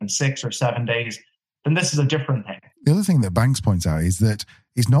 sometimes even 6 or 7 days, then this is a different thing. The other thing that Banks points out is that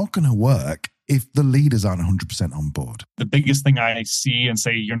it's not going to work if the leaders aren't 100% on board. The biggest thing I see and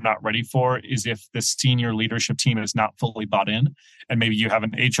say you're not ready for is if the senior leadership team is not fully bought in, and maybe you have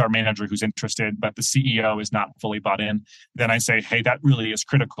an HR manager who's interested, but the CEO is not fully bought in, then I say, hey, that really is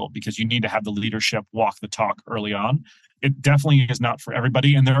critical because you need to have the leadership walk the talk early on. It definitely is not for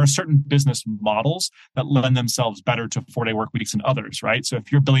everybody. And there are certain business models that lend themselves better to 4-day work weeks than others, right? So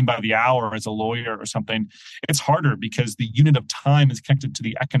if you're billing by the hour as a lawyer or something, it's harder because the unit of time is connected to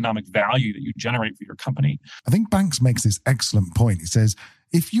the economic value that you generate for your company. I think Banks makes this excellent point. He says,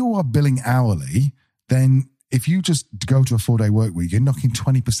 if you are billing hourly, then if you just go to a 4-day work week, you're knocking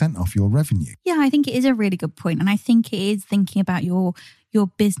 20% off your revenue. Yeah, I think it is a really good point. And I think it is thinking about your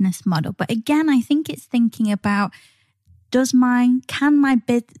business model. But again, I think it's thinking about, can my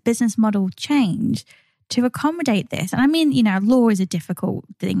business model change to accommodate this? And I mean, law is a difficult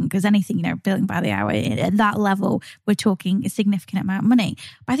thing because anything, billing by the hour at that level, we're talking a significant amount of money.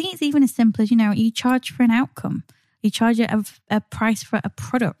 But I think it's even as simple as, you charge for an outcome. You charge a price for a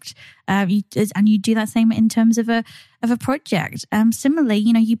product, and you do that same in terms of a project. Similarly,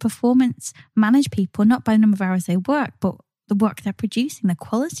 you performance manage people not by the number of hours they work, but the work they're producing, the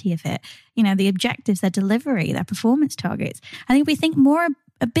quality of it, the objectives, their delivery, their performance targets. I think if we think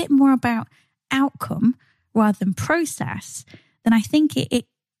a bit more about outcome rather than process, then I think it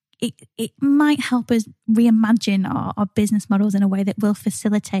might help us reimagine our business models in a way that will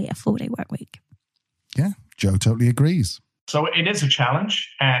facilitate a 4-day work week. Yeah, Joe totally agrees. So it is a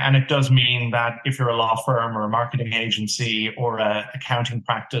challenge, and it does mean that if you're a law firm or a marketing agency or an accounting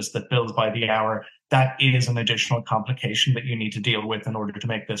practice that bills by the hour, that is an additional complication that you need to deal with in order to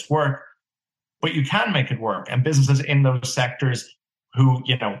make this work. But you can make it work, and businesses in those sectors who,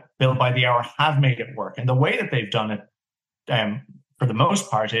 bill by the hour have made it work. And the way that they've done it, for the most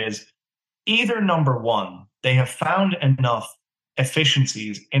part, is either number one, they have found enough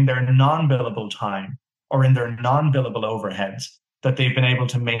efficiencies in their non-billable time or in their non-billable overheads that they've been able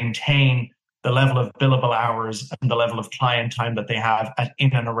to maintain the level of billable hours and the level of client time that they have at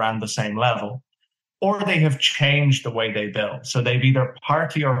in and around the same level. Or they have changed the way they bill. So they've either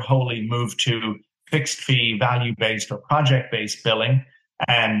partly or wholly moved to fixed fee, value-based or project-based billing,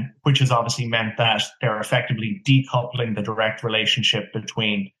 which has obviously meant that they're effectively decoupling the direct relationship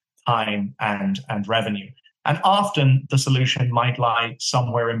between time and revenue. And often the solution might lie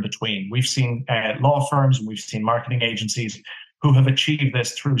somewhere in between. We've seen law firms and we've seen marketing agencies who have achieved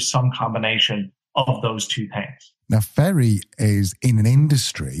this through some combination of those two things. Now, Ferry is in an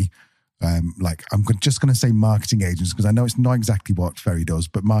industry, I'm just going to say marketing agents, because I know it's not exactly what Ferry does,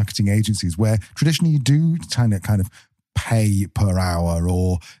 but marketing agencies where traditionally you do kind of pay per hour,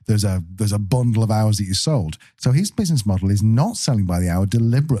 or there's a bundle of hours that you sold. So his business model is not selling by the hour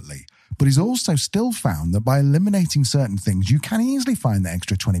deliberately. But he's also still found that by eliminating certain things, you can easily find the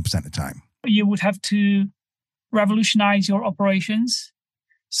extra 20% of the time. You would have to revolutionize your operations.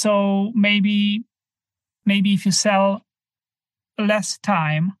 So maybe if you sell less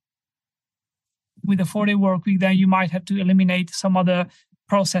time with a 4-day work week, then you might have to eliminate some other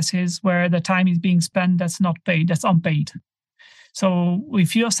processes where the time is being spent that's not paid, that's unpaid. So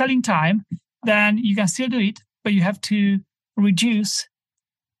if you're selling time, then you can still do it, but you have to reduce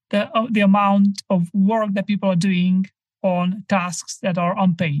the amount of work that people are doing on tasks that are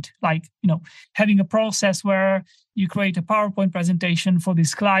unpaid. Like, having a process where you create a PowerPoint presentation for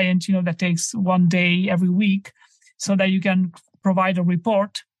this client, that takes 1 day every week so that you can provide a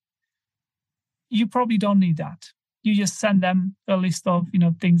report. You probably don't need that. You just send them a list of,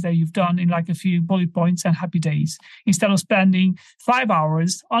 things that you've done in like a few bullet points and happy days. Instead of spending 5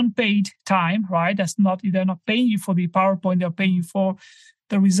 hours unpaid time, right? They're not paying you for the PowerPoint, they're paying you for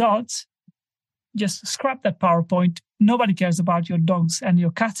the results. just scrap that PowerPoint. Nobody cares about your dogs and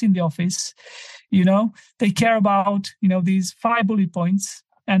your cats in the office. They care about, these 5 bullet points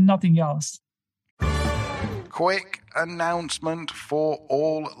and nothing else. Quick announcement for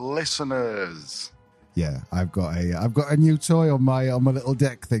all listeners. Yeah, I've got a new toy on my little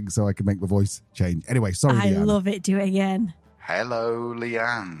deck thing so I can make my voice change. Anyway, sorry, I Leanne. love it. Do it again. Hello,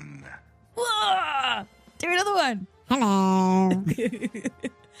 Leanne. Whoa! Do another one. Hello.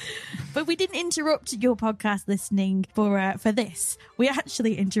 But we didn't interrupt your podcast listening for this. We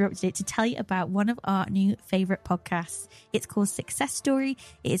actually interrupted it to tell you about one of our new favourite podcasts. It's called Success Story.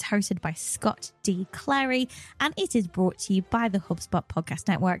 It is hosted by Scott D. Clary, and it is brought to you by the HubSpot Podcast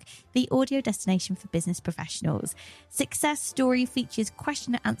Network, the audio destination for business professionals. Success Story features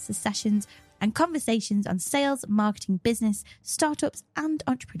question and answer sessions and conversations on sales, marketing, business, startups, and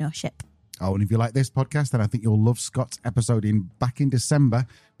entrepreneurship. Oh, and if you like this podcast, then I think you'll love Scott's episode back in December,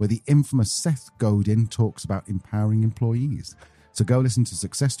 where the infamous Seth Godin talks about empowering employees. So go listen to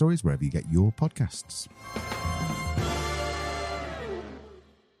Success Stories wherever you get your podcasts.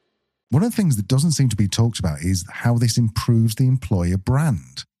 One of the things that doesn't seem to be talked about is how this improves the employer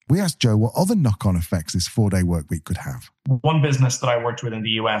brand. We asked Joe what other knock-on effects this 4-day work week could have. One business that I worked with in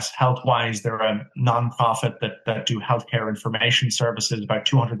the US, HealthWise, they're a nonprofit that do healthcare information services, about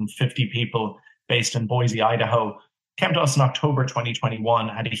 250 people based in Boise, Idaho, came to us in October 2021,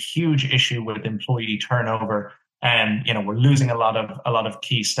 had a huge issue with employee turnover, and we're losing a lot of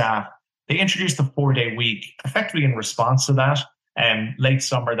key staff. They introduced the 4-day week effectively in response to that, late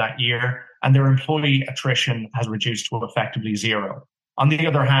summer that year, and their employee attrition has reduced to effectively zero. On the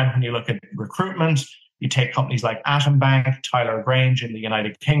other hand, when you look at recruitment, you take companies like Atom Bank, Tyler Grange in the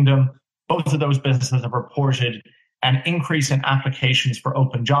United Kingdom, both of those businesses have reported an increase in applications for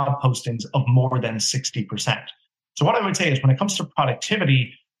open job postings of more than 60%. So what I would say is when it comes to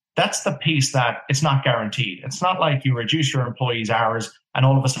productivity, that's the piece that it's not guaranteed. It's not like you reduce your employees' hours and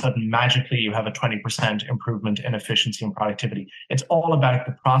all of a sudden magically you have a 20% improvement in efficiency and productivity. It's all about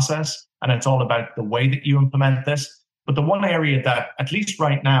the process and it's all about the way that you implement this. But the one area that, at least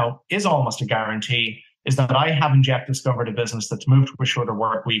right now, is almost a guarantee is that I haven't yet discovered a business that's moved to a shorter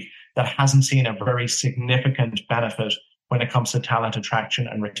work week that hasn't seen a very significant benefit when it comes to talent attraction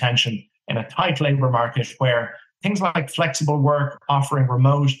and retention in a tight labor market where things like flexible work, offering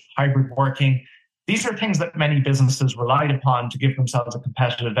remote, hybrid working, these are things that many businesses relied upon to give themselves a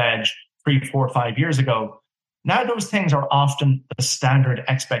competitive edge 3, 4, 5 years ago. Now those things are often the standard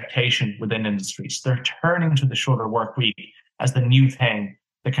expectation within industries. They're turning to the shorter work week as the new thing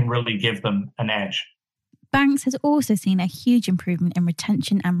that can really give them an edge. Banks has also seen a huge improvement in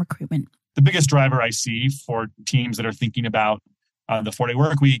retention and recruitment. The biggest driver I see for teams that are thinking about the 4-day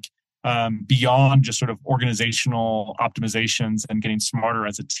work week, beyond just sort of organizational optimizations and getting smarter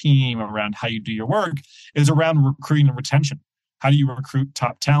as a team around how you do your work, is around recruiting and retention. How do you recruit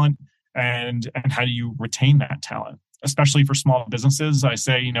top talent? And how do you retain that talent? Especially for small businesses, I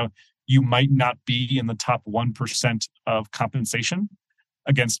say, you might not be in the top 1% of compensation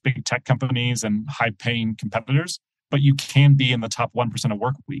against big tech companies and high-paying competitors, but you can be in the top 1% of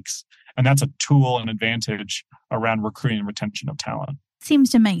work weeks. And that's a tool and advantage around recruiting and retention of talent. Seems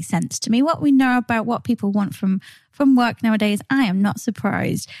to make sense to me. What we know about what people want from work nowadays, I am not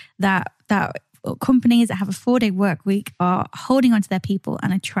surprised that companies that have a 4-day work week are holding on to their people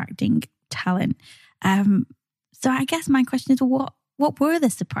and attracting talent. So I guess my question is, what were the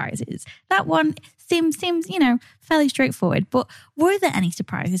surprises? That one seems fairly straightforward, but were there any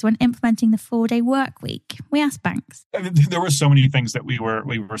surprises when implementing the 4-day work week? We asked Banks. There were so many things that we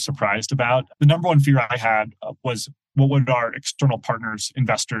were surprised about. The number one fear I had was, what would our external partners,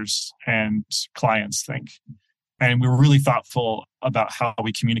 investors, and clients think? And we were really thoughtful about how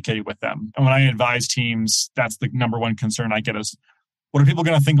we communicated with them. And when I advise teams, that's the number one concern I get is, what are people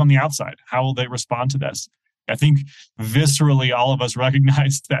going to think on the outside? How will they respond to this? I think viscerally, all of us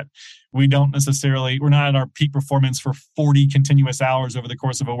recognize that we're not at our peak performance for 40 continuous hours over the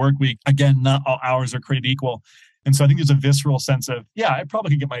course of a work week. Again, not all hours are created equal. And so I think there's a visceral sense of, I probably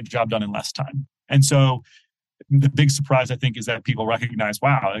could get my job done in less time. And so the big surprise, I think, is that people recognize,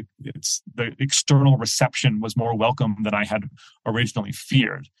 wow, it's the external reception was more welcome than I had originally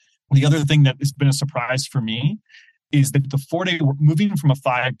feared. The other thing that has been a surprise for me is that moving from a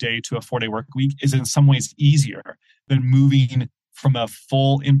 5-day to a 4-day work week is in some ways easier than moving from a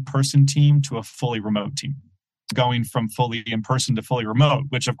full in-person team to a fully remote team. Going from fully in-person to fully remote,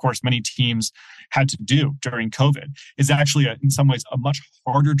 which of course many teams had to do during COVID, is actually in some ways a much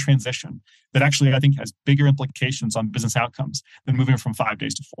harder transition that actually I think has bigger implications on business outcomes than moving from 5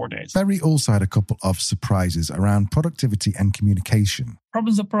 days to 4 days. Berry also had a couple of surprises around productivity and communication.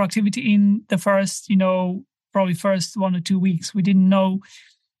 problems of productivity in the first, probably first 1 or 2 weeks. We didn't know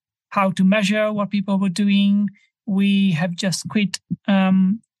how to measure what people were doing. We have just quit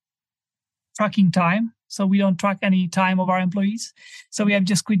tracking time. So we don't track any time of our employees. So we have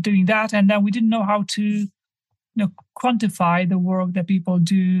just quit doing that. And then we didn't know how to quantify the work that people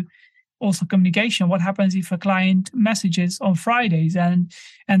do. Also communication. What happens if a client messages on Fridays and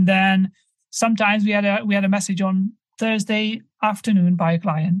then sometimes we had a message on Thursday afternoon by a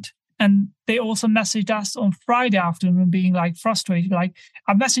client, and they also messaged us on Friday afternoon being like frustrated, like,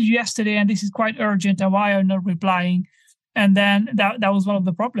 I messaged you yesterday and this is quite urgent and why are you not replying? And then that was one of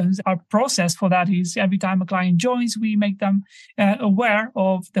the problems. Our process for that is every time a client joins, we make them aware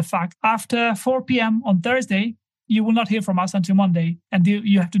of the fact after 4 p.m. on Thursday, you will not hear from us until Monday, and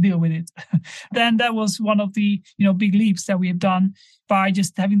you have to deal with it. Then that was one of the big leaps that we have done by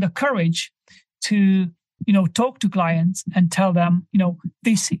just having the courage to talk to clients and tell them,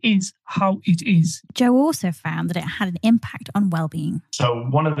 this is how it is. Joe also found that it had an impact on well-being. So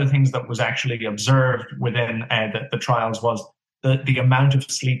one of the things that was actually observed within the trials was the amount of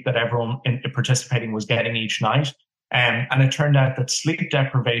sleep that everyone participating was getting each night. And it turned out that sleep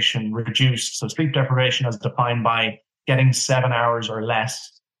deprivation reduced. So sleep deprivation as defined by getting 7 hours or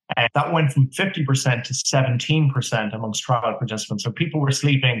less. That went from 50% to 17% amongst trial participants. So people were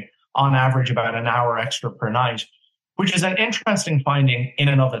sleeping on average about an hour extra per night, which is an interesting finding in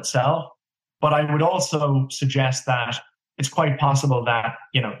and of itself. But I would also suggest that it's quite possible that,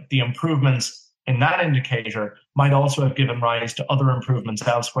 the improvements in that indicator might also have given rise to other improvements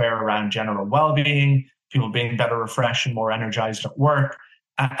elsewhere around general well-being, people being better refreshed and more energized at work,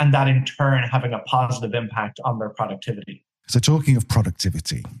 and that in turn having a positive impact on their productivity. So talking of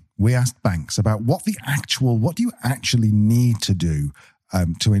productivity, we asked banks about what do you actually need to do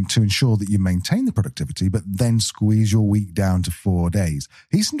to ensure that you maintain the productivity, but then squeeze your week down to 4 days.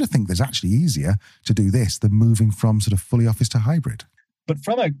 He seemed to think there's actually easier to do this than moving from sort of fully office to hybrid. But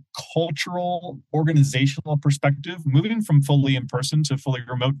from a cultural, organizational perspective, moving from fully in person to fully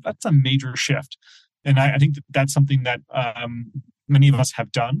remote, that's a major shift. And I think that's something that many of us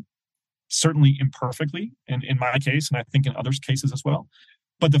have done, certainly imperfectly in my case, and I think in others' cases as well.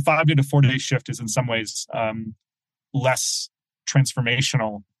 But the 5 day to 4 day shift is in some ways less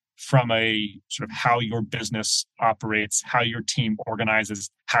transformational from a sort of how your business operates, how your team organizes,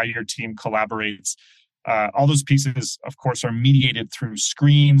 how your team collaborates. All those pieces, of course, are mediated through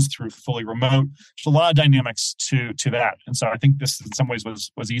screens, through fully remote. There's a lot of dynamics to that. And so I think this in some ways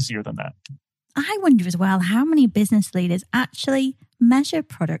was easier than that. I wonder as well how many business leaders actually measure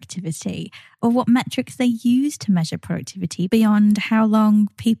productivity, or what metrics they use to measure productivity beyond how long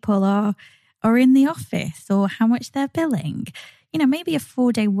people are in the office or how much they're billing. Maybe a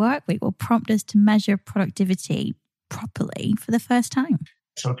 4-day work week will prompt us to measure productivity properly for the first time.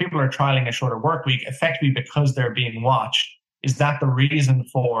 So if people are trialing a shorter work week, effectively because they're being watched, is that the reason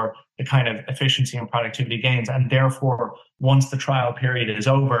for the kind of efficiency and productivity gains? And therefore, once the trial period is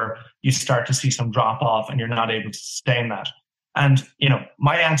over, you start to see some drop off and you're not able to sustain that. And,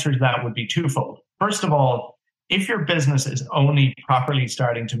 my answer to that would be twofold. First of all, if your business is only properly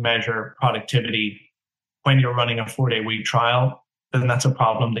starting to measure productivity when you're running a 4-day week trial, then that's a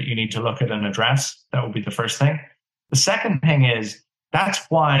problem that you need to look at and address. That would be the first thing. The second thing is, that's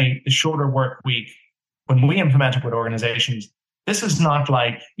why the shorter work week, when we implement it with organizations, this is not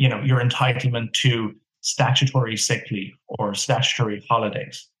like, your entitlement to statutory sick leave or statutory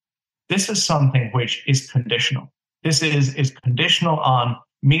holidays. This is something which is conditional. This is conditional on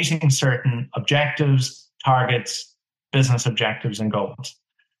meeting certain objectives, targets, business objectives, and goals.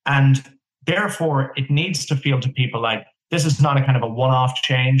 And therefore, it needs to feel to people like this is not a kind of a one-off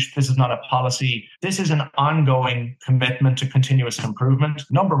change. This is not a policy. This is an ongoing commitment to continuous improvement.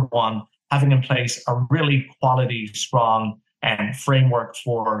 Number one, having in place a really quality, strong framework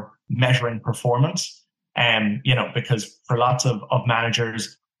for measuring performance. Because for lots of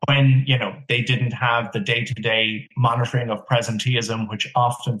managers, when, they didn't have the day-to-day monitoring of presenteeism, which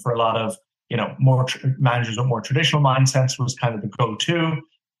often for a lot of, more managers with more traditional mindsets was kind of the go-to,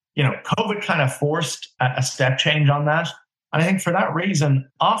 COVID kind of forced a step change on that. And I think for that reason,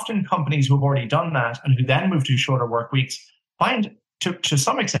 often companies who have already done that and who then move to shorter work weeks find to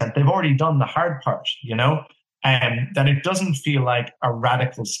some extent, they've already done the hard part, that it doesn't feel like a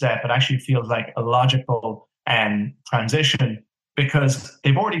radical step. It actually feels like a logical transition because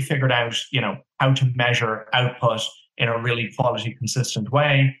they've already figured out, how to measure output in a really quality, consistent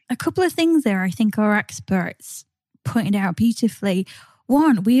way. A couple of things there, I think our experts pointed out beautifully.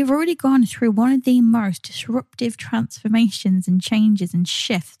 One, we have already gone through one of the most disruptive transformations and changes and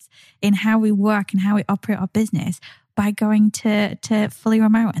shifts in how we work and how we operate our business. by going to fully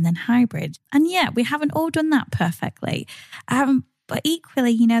remote and then hybrid. And yeah, we haven't all done that perfectly. But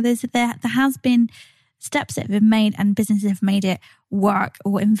equally, there has been steps that have been made and businesses have made it work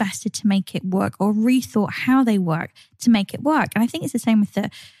or invested to make it work or rethought how they work to make it work. And I think it's the same with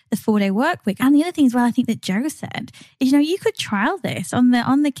the 4-day work week. And the other thing as well, I think that Joe said is, you could trial this on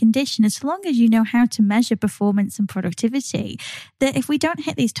the condition, as long as you know how to measure performance and productivity, that if we don't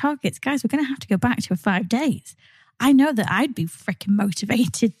hit these targets, guys, we're going to have to go back to 5 days. I know that I'd be freaking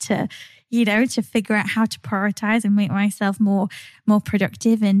motivated to figure out how to prioritize and make myself more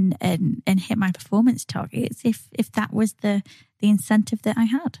productive and hit my performance targets if that was the incentive that I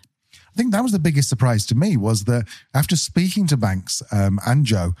had. I think that was the biggest surprise to me, was that after speaking to Banks and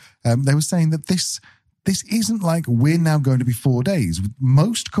Joe, they were saying that this isn't like we're now going to be 4 days.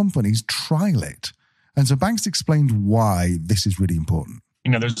 Most companies trial it. And so Banks explained why this is really important.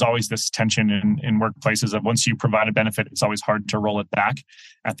 There's always this tension in workplaces of once you provide a benefit, it's always hard to roll it back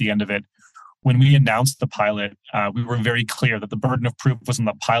at the end of it. When we announced the pilot, we were very clear that the burden of proof was on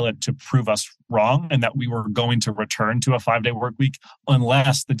the pilot to prove us wrong and that we were going to return to a 5-day work week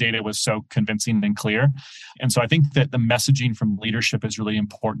unless the data was so convincing and clear. And so I think that the messaging from leadership is really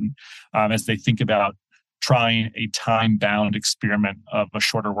important as they think about trying a time-bound experiment of a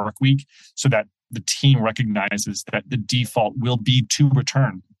shorter work week so that the team recognizes that the default will be to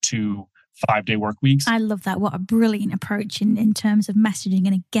return to 5-day work weeks. I love that. What a brilliant approach in terms of messaging.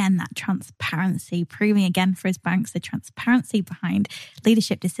 And again, that transparency, proving again for his Banks, the transparency behind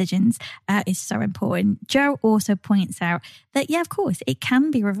leadership decisions is so important. Joe also points out that, yeah, of course, it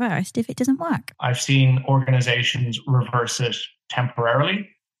can be reversed if it doesn't work. I've seen organizations reverse it temporarily.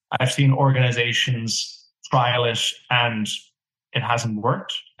 I've seen organizations trial it and it hasn't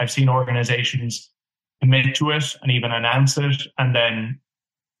worked. I've seen organizations commit to it and even announce it and then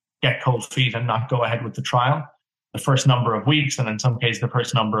get cold feet and not go ahead with the trial. The first number of weeks, and in some cases the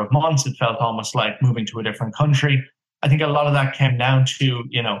first number of months, it felt almost like moving to a different country. I think a lot of that came down to,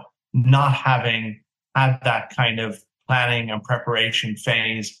 not having had that kind of planning and preparation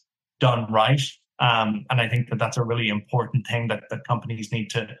phase done right. And I think that that's a really important thing that companies need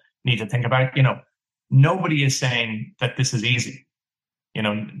to think about. Nobody is saying that this is easy.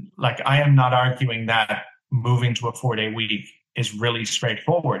 I am not arguing that moving to a 4-day week is really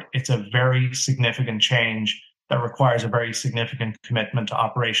straightforward. It's a very significant change that requires a very significant commitment to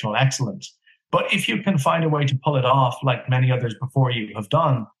operational excellence. But if you can find a way to pull it off like many others before you have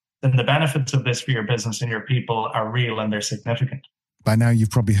done, then the benefits of this for your business and your people are real and they're significant. By now,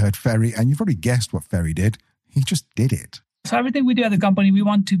 you've probably heard Ferry, and you've probably guessed what Ferry did. He just did it. So everything we do at the company, we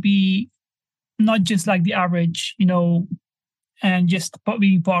want to be not just like the average, and just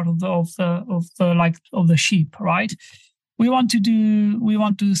being part of the sheep, right? We want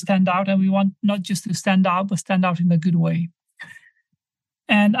to stand out, and we want not just to stand out, but stand out in a good way.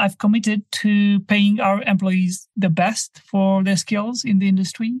 And I've committed to paying our employees the best for their skills in the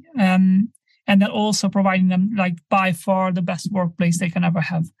industry, and then also providing them by far the best workplace they can ever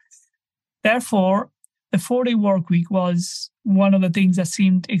have. Therefore, the 4-day work week was one of the things that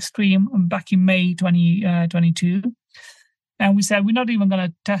seemed extreme back in May 2022. And we said, we're not even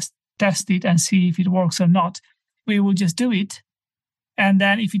going to test it and see if it works or not. We will just do it. And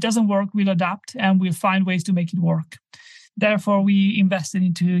then if it doesn't work, we'll adapt and we'll find ways to make it work. Therefore, we invested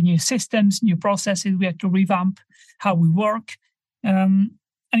into new systems, new processes. We had to revamp how we work. And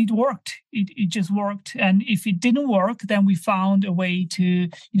it worked. It just worked. And if it didn't work, then we found a way to,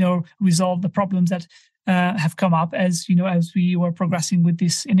 resolve the problems that have come up as we were progressing with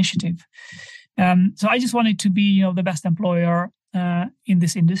this initiative. So I just wanted to be, the best employer in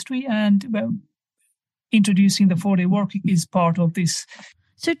this industry, and introducing the 4-day work week is part of this.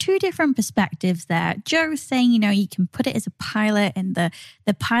 So 2 different perspectives there. Joe's saying, you can put it as a pilot, and the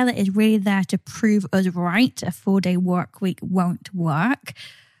pilot is really there to prove us right. A 4-day work week won't work.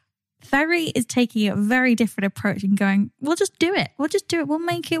 Ferry is taking a very different approach and going, we'll just do it. We'll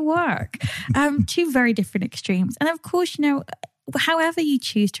make it work. 2 very different extremes. And of course, however you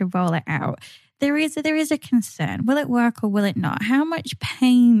choose to roll it out, there is a concern. Will it work or will it not? How much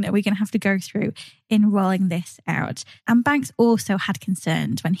pain are we going to have to go through in rolling this out? And Banks also had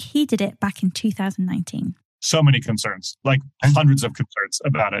concerns when he did it back in 2019. So many concerns, hundreds of concerns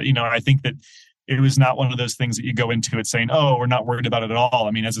about it. I think that it was not one of those things that you go into it saying, oh, we're not worried about it at all.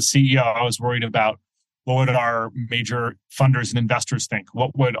 I mean, as a CEO, I was worried about what would our major funders and investors think?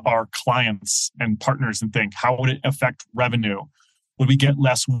 What would our clients and partners think? How would it affect revenue? Would we get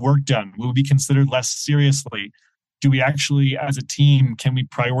less work done? Would we be considered less seriously? Do we actually, as a team, can we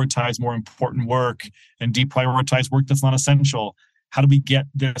prioritize more important work and deprioritize work that's not essential? How do we get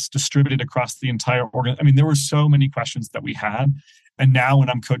this distributed across the entire organ? I mean, there were so many questions that we had. And now when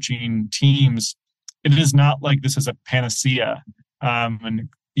I'm coaching teams, it is not like this is a panacea. And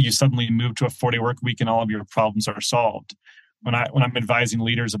you suddenly move to a 4-day work week and all of your problems are solved. When I'm advising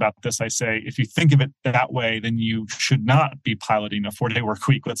leaders about this, I say, if you think of it that way, then you should not be piloting a 4-day work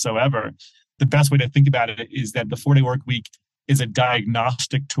week whatsoever. The best way to think about it is that the 4-day work week is a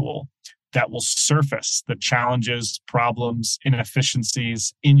diagnostic tool that will surface the challenges, problems,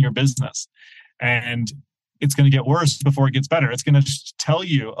 inefficiencies in your business. And it's going to get worse before it gets better. It's going to tell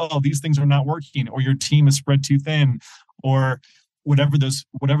you, oh, these things are not working, or your team is spread too thin, or whatever those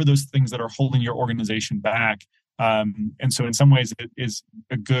things that are holding your organization back. And so in some ways, it is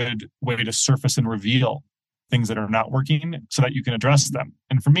a good way to surface and reveal things that are not working so that you can address them.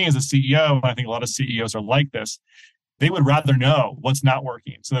 And for me as a CEO, I think a lot of CEOs are like this, they would rather know what's not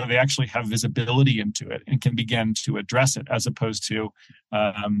working so that they actually have visibility into it and can begin to address it, as opposed to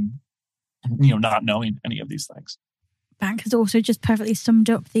not knowing any of these things. Bank has also just perfectly summed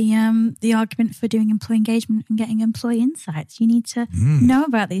up the argument for doing employee engagement and getting employee insights. You need to know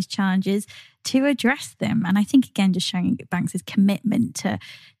about these challenges to address them. And I think, again, just showing Banks' commitment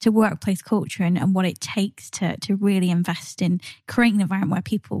to workplace culture and what it takes to really invest in creating an environment where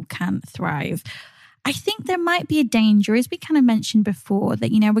people can thrive. I think there might be a danger, as we kind of mentioned before,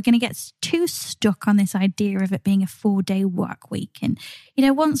 that, we're going to get too stuck on this idea of it being a 4-day work week. And,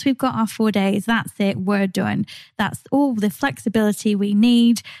 once we've got our 4 days, that's it, we're done. That's all the flexibility we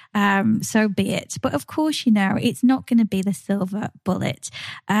need. So be it. But of course, it's not going to be the silver bullet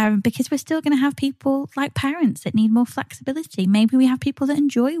because we're still going to have people like parents that need more flexibility. Maybe we have people that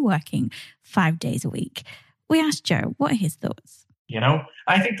enjoy working 5 days a week. We asked Joe, what are his thoughts?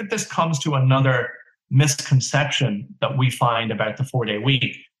 I think that this comes to another misconception that we find about the 4-day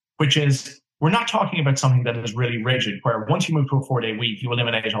week, which is we're not talking about something that is really rigid, where once you move to a 4-day week, you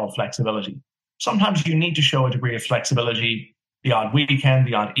eliminate all flexibility. Sometimes you need to show a degree of flexibility, the odd weekend,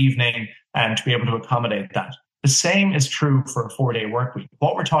 the odd evening, and to be able to accommodate that. The same is true for a 4-day work week.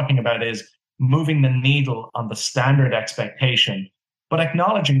 What we're talking about is moving the needle on the standard expectation, but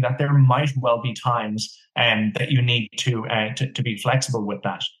acknowledging that there might well be times that you need to be flexible with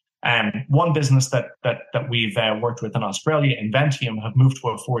that. One business that we've worked with in Australia, Inventium, have moved to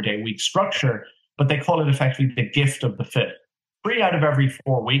a 4-day week structure, but they call it effectively the gift of the 5th. 3 out of every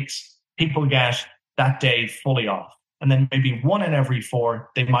 4 weeks, people get that day fully off. And then maybe 1 in every 4,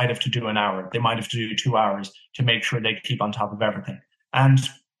 they might have to do an hour. They might have to do 2 hours to make sure they keep on top of everything. And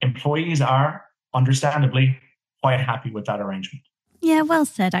employees are, understandably, quite happy with that arrangement. Yeah, well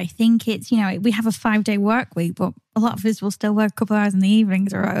said. I think it's, we have a 5-day work week, but a lot of us will still work a couple of hours in the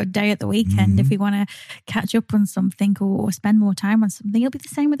evenings or a day at the weekend if we want to catch up on something or spend more time on something. It'll be the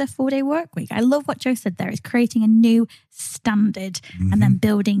same with a 4-day work week. I love what Joe said there. It's creating a new standard and then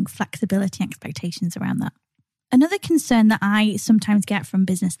building flexibility and expectations around that. Another concern that I sometimes get from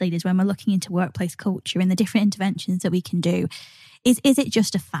business leaders when we're looking into workplace culture and the different interventions that we can do is it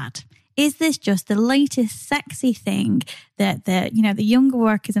just a fad? Is this just the latest sexy thing that the younger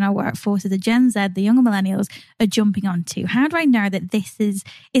workers in our workforce, the Gen Z, the younger millennials are jumping onto? How do I know that this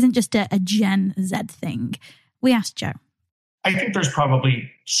isn't just a Gen Z thing? We asked Joe. I think there's probably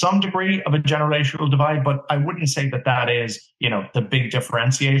some degree of a generational divide, but I wouldn't say that is, the big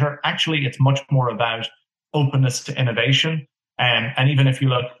differentiator. Actually, it's much more about openness to innovation. And even if you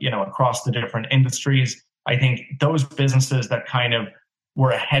look, across the different industries, I think those businesses that kind of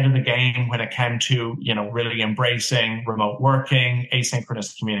were ahead of the game when it came to, really embracing remote working,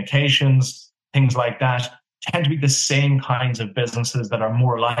 asynchronous communications, things like that, tend to be the same kinds of businesses that are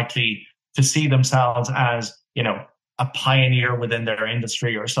more likely to see themselves as, a pioneer within their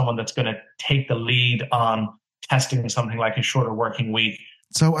industry or someone that's going to take the lead on testing something like a shorter working week.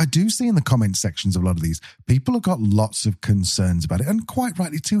 So I do see in the comment sections of a lot of these, people have got lots of concerns about it, and quite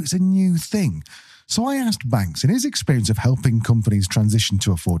rightly too, it's a new thing. So I asked Banks, in his experience of helping companies transition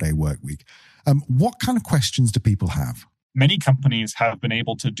to a 4-day work week, what kind of questions do people have? Many companies have been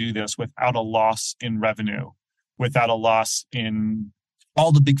able to do this without a loss in revenue, without a loss in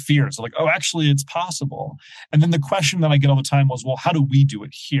all the big fears. Like, oh, actually, it's possible. And then the question that I get all the time was, well, how do we do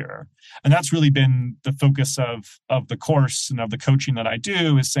it here? And that's really been the focus of the course and of the coaching that I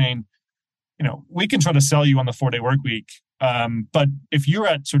do, is saying, we can try to sell you on the 4-day work week. But if you're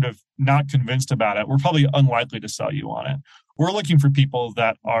at sort of not convinced about it, we're probably unlikely to sell you on it. We're looking for people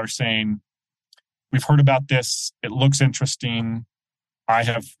that are saying, we've heard about this. It looks interesting. I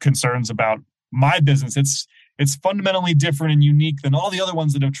have concerns about my business. It's fundamentally different and unique than all the other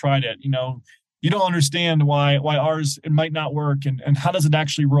ones that have tried it. You don't understand why ours, it might not work. And how does it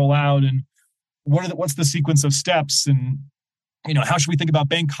actually roll out? And what's the sequence of steps? And how should we think about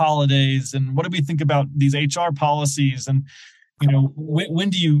bank holidays, and what do we think about these HR policies, and when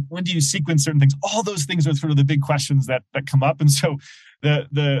do you sequence certain things? All those things are sort of the big questions that come up. And so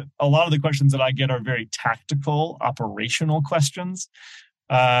a lot of the questions that I get are very tactical, operational questions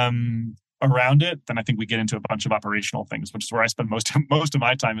around it. Then I think we get into a bunch of operational things, which is where I spend most of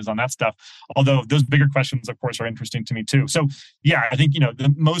my time is on that stuff. Although those bigger questions, of course, are interesting to me too. So yeah, I think,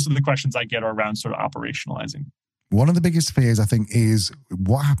 most of the questions I get are around sort of operationalizing. One of the biggest fears, I think, is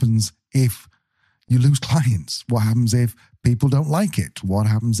what happens if you lose clients? What happens if people don't like it? What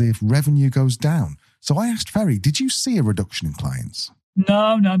happens if revenue goes down? So I asked Ferry, did you see a reduction in clients?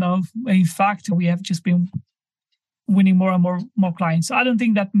 No. In fact, we have just been winning more and more clients. So I don't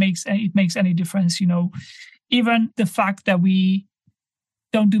think that makes any difference. Even the fact that we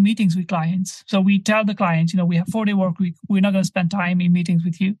don't do meetings with clients. So we tell the clients, we have 4-day work week. We're not going to spend time in meetings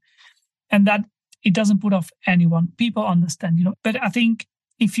with you. And that it doesn't put off anyone. People understand, But I think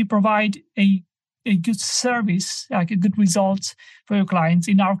if you provide a good service, like a good results for your clients,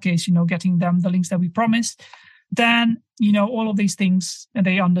 in our case, getting them the links that we promised, then, all of these things,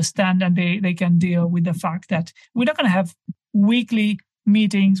 they understand and they can deal with the fact that we're not going to have weekly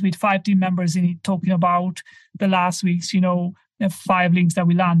meetings with 5 team members in it talking about the last week's, 5 links that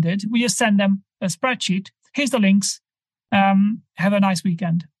we landed. We just send them a spreadsheet. Here's the links. Have a nice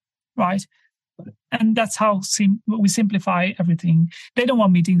weekend, right? And that's how we simplify everything. They don't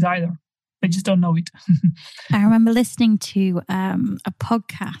want meetings either. They just don't know it. I remember listening to a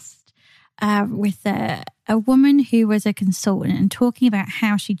podcast with a woman who was a consultant and talking about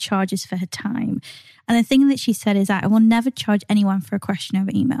how she charges for her time. And the thing that she said is that I will never charge anyone for a question over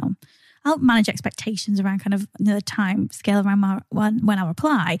email. I'll manage expectations around kind of the time scale around when I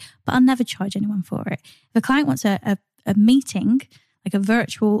reply, but I'll never charge anyone for it. If a client wants a meeting, like a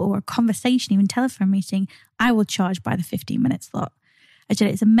virtual or a conversation, even telephone meeting, I will charge by the 15-minute slot. I said,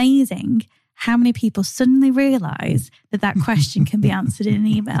 it's amazing how many people suddenly realize that question can be answered in an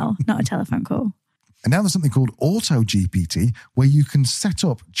email, not a telephone call. And now there's something called AutoGPT, where you can set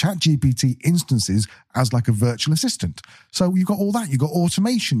up ChatGPT instances as like a virtual assistant. So you've got all that, you've got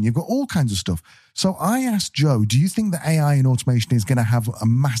automation, you've got all kinds of stuff. So I asked Joe, do you think that AI and automation is going to have a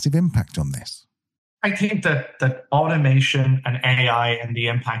massive impact on this? I think that automation and AI and the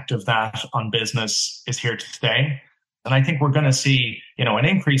impact of that on business is here to stay. And I think we're going to see, an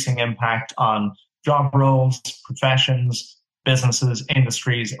increasing impact on job roles, professions, businesses,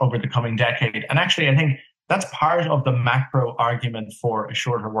 industries over the coming decade. And actually, I think that's part of the macro argument for a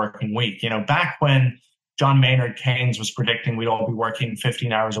shorter working week. Back when John Maynard Keynes was predicting we'd all be working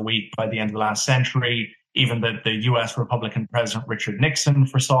 15 hours a week by the end of the last century, even the US Republican President Richard Nixon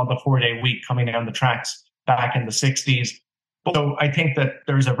foresaw the 4-day week coming down the tracks back in the 60s. So I think that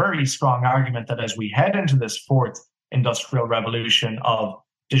there's a very strong argument that as we head into this fourth industrial revolution of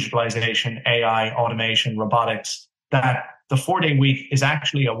digitalization, AI, automation, robotics, that the 4-day week is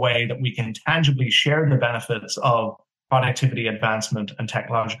actually a way that we can tangibly share the benefits of productivity advancement and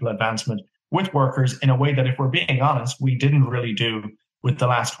technological advancement with workers in a way that, if we're being honest, we didn't really do with the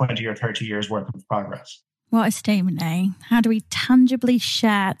last 20 or 30 years worth of progress. What a statement, eh? How do we tangibly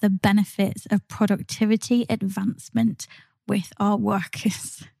share the benefits of productivity advancement with our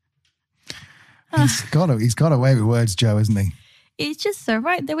workers? He's got away with words, Joe, isn't he? It's just so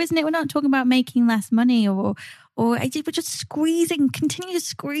right, though, isn't it? We're not talking about making less money or we're just continue to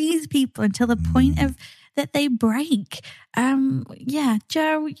squeeze people until the point of that they break. Yeah,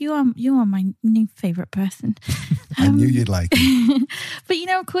 Joe, you are my new favorite person. I knew you'd like it. But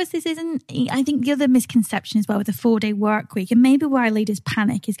of course, this isn't. I think the other misconception as well with the 4-day work week, and maybe why leaders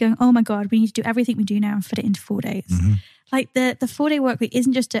panic, is going, "Oh my God, we need to do everything we do now and fit it into 4 days." Mm-hmm. Like the 4-day work week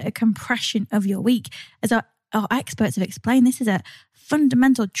isn't just a compression of your week, as our experts have explained. This is a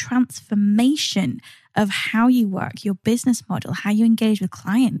fundamental transformation of how you work, your business model, how you engage with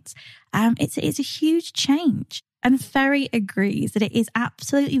clients. It's a huge change. And Ferry agrees that it is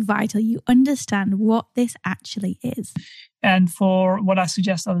absolutely vital you understand what this actually is. And for what I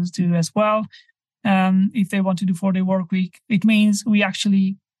suggest others do as well, if they want to do 4-day work week, it means we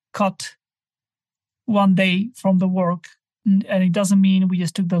actually cut 1 day from the work. And it doesn't mean we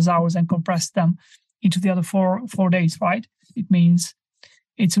just took those hours and compressed them into the other four days, right? It means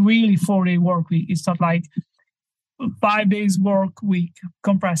it's really 4-day work week. It's not like 5 days work week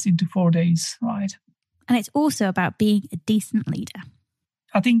compressed into 4 days, right? And it's also about being a decent leader.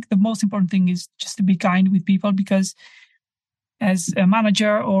 I think the most important thing is just to be kind with people, because as a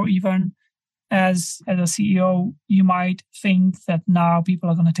manager or even as a CEO, you might think that now people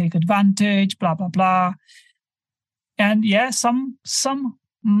are going to take advantage, blah, blah, blah. And yeah, some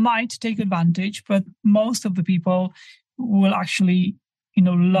might take advantage, but most of the people will actually,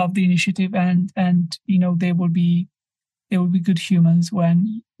 love the initiative, and they will be good humans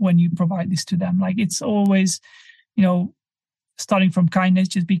when you provide this to them. Like, it's always, starting from kindness.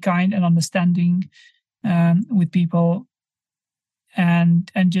 Just be kind and understanding with people,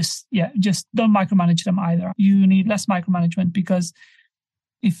 and just don't micromanage them either. You need less micromanagement, because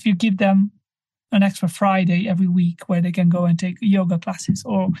if you give them an extra Friday every week where they can go and take yoga classes,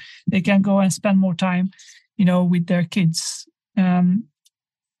 or they can go and spend more time, with their kids,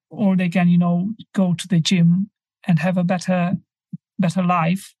 or they can, go to the gym and have a better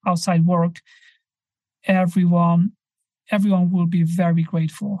life outside work, everyone will be very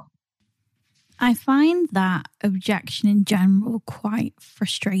grateful. I find that objection in general quite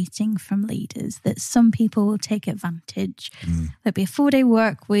frustrating from leaders, that some people will take advantage. There'll be a 4-day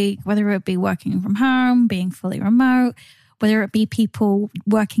work week, whether it be working from home, being fully remote, whether it be people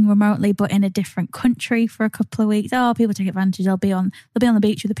working remotely but in a different country for a couple of weeks. Oh, people take advantage. They'll be on the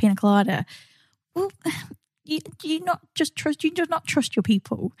beach with a pina colada. Well, you do not trust your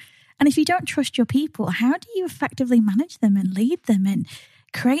people. And if you don't trust your people, how do you effectively manage them and lead them and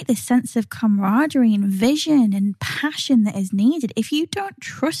create this sense of camaraderie and vision and passion that is needed? If you don't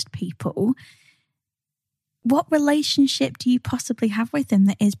trust people, what relationship do you possibly have with them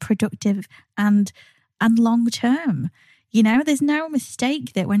that is productive and long term? There's no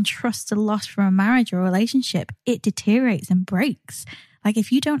mistake that when trust's lost from a marriage or a relationship, it deteriorates and breaks. Like,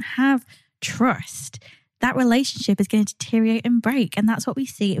 if you don't have trust, that relationship is going to deteriorate and break. And that's what we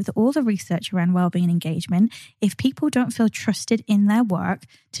see with all the research around wellbeing engagement. If people don't feel trusted in their work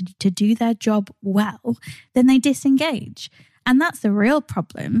to do their job well, then they disengage. And that's the real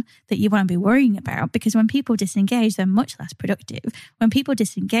problem that you want to be worrying about, because when people disengage, they're much less productive. When people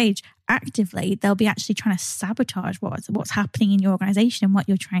disengage actively, they'll be actually trying to sabotage what's happening in your organization and what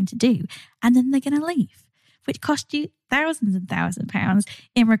you're trying to do. And then they're going to leave, which costs you thousands and thousands of pounds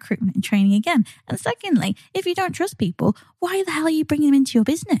in recruitment and training again. And secondly, if you don't trust people, why the hell are you bringing them into your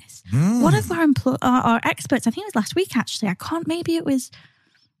business? One of our experts, I think it was last week actually, maybe it was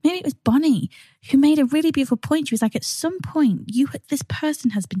Bonnie, who made a really beautiful point. She was like, at some point, this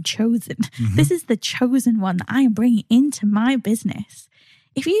person has been chosen. This is the chosen one that I am bringing into my business.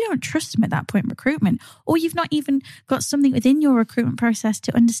 If you don't trust them at that point in recruitment, or you've not even got something within your recruitment process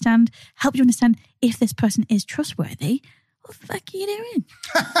to help you understand if this person is trustworthy, what the fuck are you doing?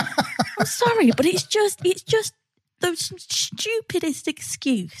 I'm sorry, but it's just the stupidest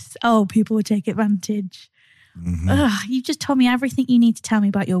excuse. Oh, people will take advantage. You just told me everything you need to tell me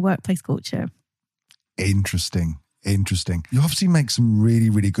about your workplace culture. Interesting. You obviously make some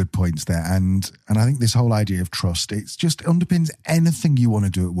really, really good points there. And I think this whole idea of trust, it just underpins anything you want to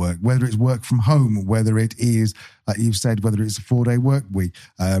do at work, whether it's work from home, whether it is, like you've said, whether it's a 4-day work week,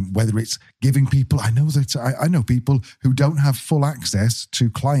 whether it's giving people, I know people who don't have full access to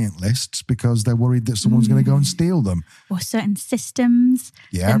client lists because they're worried that someone's going to go and steal them. Or certain systems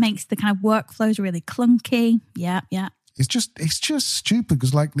that makes the kind of workflows really clunky. Yeah. It's just stupid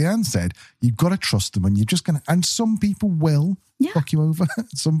because, like Leanne said, you've got to trust them, and you're just going to, and some people will fuck you over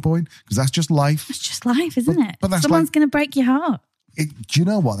at some point, because that's just life. It's just life, isn't it? But that's someone's going to break your heart. Do you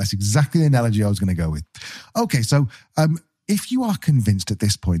know what? That's exactly the analogy I was going to go with. Okay, so if you are convinced at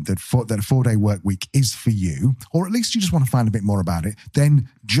this point that a 4-day work week is for you, or at least you just want to find a bit more about it, then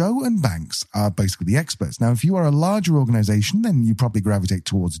Joe and Banks are basically the experts. Now, if you are a larger organization, then you probably gravitate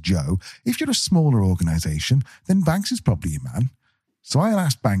towards Joe. If you're a smaller organization, then Banks is probably your man. So I'll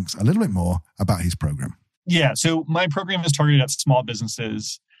ask Banks a little bit more about his program. Yeah, so my program is targeted at small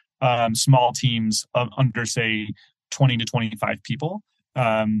businesses, small teams of under, say, 20 to 25 people.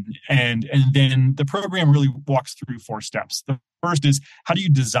 And then the program really walks through 4 steps. The first is, how do you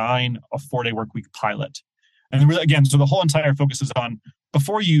design a 4-day work week pilot? And really, again, so the whole entire focus is on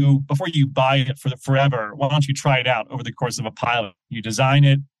before you buy it for forever, why don't you try it out over the course of a pilot? You design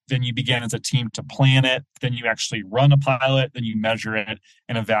it, then you begin as a team to plan it, then you actually run a pilot, then you measure it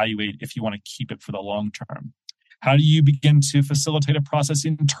and evaluate if you want to keep it for the long term. How do you begin to facilitate a process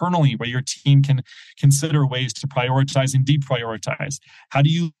internally where your team can consider ways to prioritize and deprioritize? How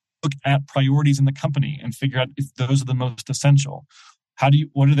do you look at priorities in the company and figure out if those are the most essential?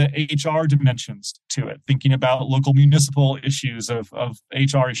 What are the HR dimensions to it? Thinking about local municipal issues of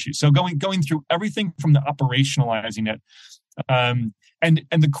HR issues. So going through everything from the operationalizing it. And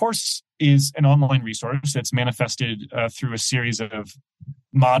the course is an online resource that's manifested through a series of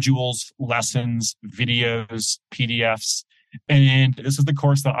modules, lessons, videos, PDFs. And this is the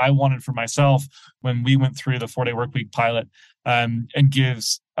course that I wanted for myself when we went through the 4-day workweek pilot, and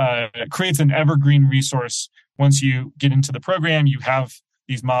creates an evergreen resource. Once you get into the program, you have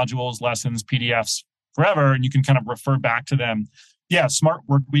these modules, lessons, PDFs forever, and you can kind of refer back to them. Yeah,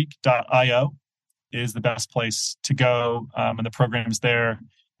 smartworkweek.io is the best place to go, and the program's there.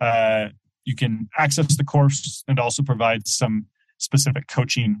 You can access the course and also provide some specific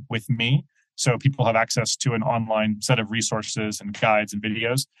coaching with me. So people have access to an online set of resources and guides and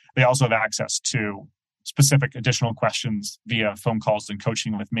videos. They also have access to specific additional questions via phone calls and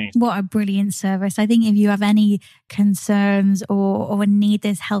coaching with me. What a brilliant service. I think if you have any concerns or need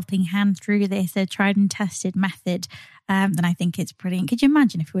this helping hand through this, a tried and tested method, then I think it's brilliant. Could you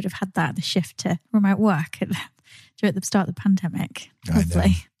imagine if we would have had that, the shift to remote work at the start of the pandemic?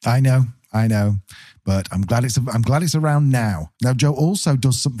 I know, but I'm glad it's around now. Now, Joe also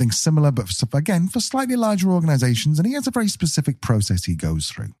does something similar, but again, for slightly larger organizations, and he has a very specific process he goes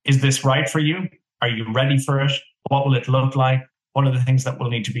through. Is this right for you? Are you ready for it? What will it look like? What are the things that will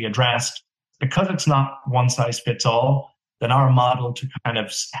need to be addressed? Because it's not one size fits all, then our model to kind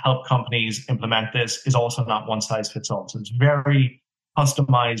of help companies implement this is also not one size fits all. So it's very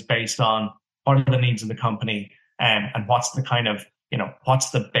customized based on what are the needs of the company and what's the kind of,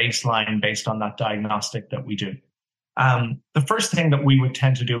 what's the baseline based on that diagnostic that we do. The first thing that we would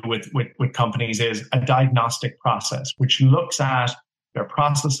tend to do with companies is a diagnostic process, which looks at their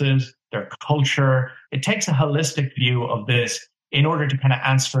processes, their culture. It takes a holistic view of this in order to kind of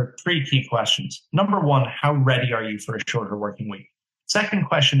answer three key questions. Number one, how ready are you for a shorter working week? Second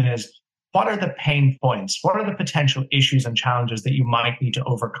question is, what are the pain points? What are the potential issues and challenges that you might need to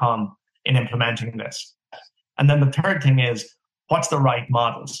overcome in implementing this? And then the third thing is, what's the right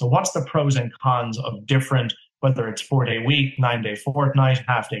model? So what's the pros and cons of different, whether it's 4-day week, 9-day fortnight,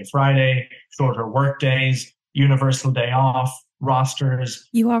 half-day Friday, shorter work days, universal day off, rosters.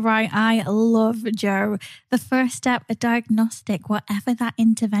 You are right. I love, Joe, the first step, a diagnostic, whatever that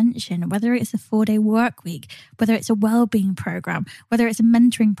intervention, whether it's a 4-day work week, whether it's a wellbeing program, whether it's a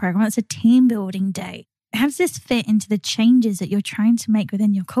mentoring program, it's a team building day. How does this fit into the changes that you're trying to make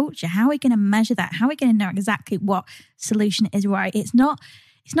within your culture? How are we going to measure that? How are we going to know exactly what solution is right? It's not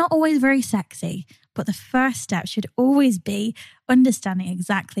always very sexy, but the first step should always be understanding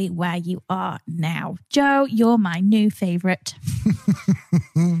exactly where you are now. Joe, you're my new favorite.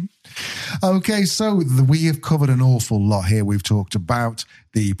 Okay, so we have covered an awful lot here. We've talked about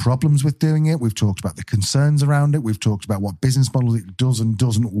the problems with doing it. We've talked about the concerns around it. We've talked about what business model it does and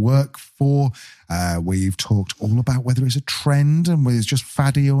doesn't work for. We've talked all about whether it's a trend and whether it's just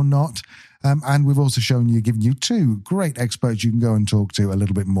faddy or not. And we've also given you two great experts you can go and talk to a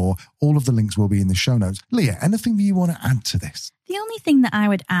little bit more. All of the links will be in the show notes. Leah, anything that you want to add to this? The only thing that I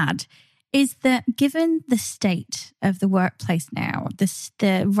would add is that given the state of the workplace now,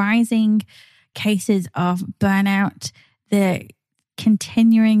 the rising cases of burnout, the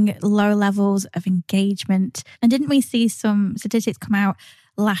continuing low levels of engagement, and didn't we see some statistics come out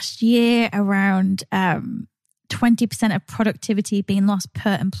last year around 20% of productivity being lost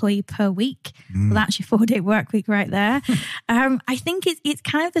per employee per week? Well, that's your 4-day work week right there. I think it's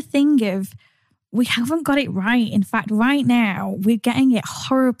kind of the thing of we haven't got it right. In fact, right now, we're getting it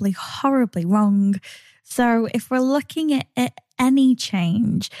horribly, horribly wrong. So if we're looking at any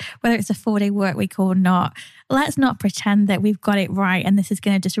change, whether it's a 4-day work week or not, let's not pretend that we've got it right and this is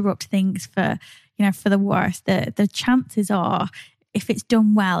going to disrupt things for the worse. The chances are, if it's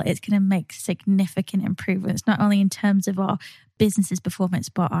done well, it's going to make significant improvements, not only in terms of our business's performance,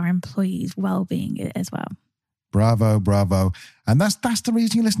 but our employees' well-being as well. Bravo. And that's the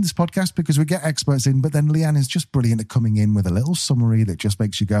reason you listen to this podcast, because we get experts in, but then Leanne is just brilliant at coming in with a little summary that just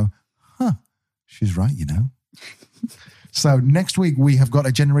makes you go, she's right, So next week we have got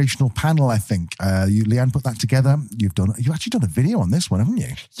a generational panel, I think. Leanne put that together. You've actually done a video on this one, haven't you?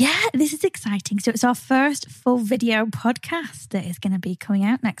 Yeah, this is exciting. So it's our first full video podcast that is going to be coming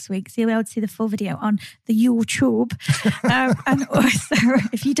out next week. So you'll be able to see the full video on the YouTube. And also,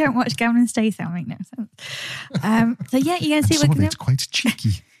 if you don't watch Gavin and Stacey, that'll make no sense. So yeah, you're going to see some of it's quite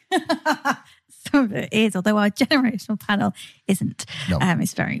cheeky. Some of it is, although our generational panel isn't. No.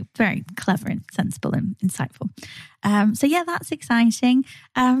 It's very, very clever and sensible and insightful. So yeah, that's exciting.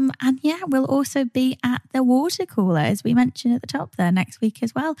 And yeah, we'll also be at the water cooler, as we mentioned at the top there, next week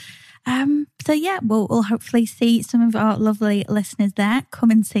as well. So yeah, we'll hopefully see some of our lovely listeners there. Come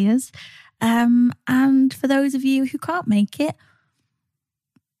and see us. And for those of you who can't make it,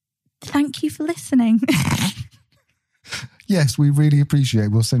 thank you for listening. Yes, we really appreciate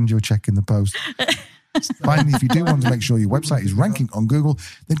it. We'll send you a check in the post. Finally, if you do want to make sure your website is ranking on Google,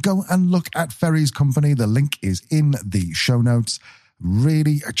 then go and look at Ferry's company. The link is in the show notes.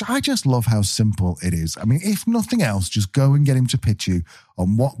 Really, I just love how simple it is. I mean, if nothing else, just go and get him to pitch you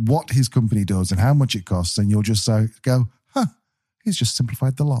on what his company does and how much it costs, and you'll just go, he's just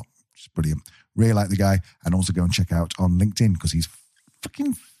simplified the lot. It's brilliant. Really like the guy. And also go and check out on LinkedIn because he's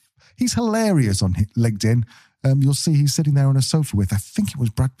hilarious on LinkedIn. You'll see he's sitting there on a sofa with, I think it was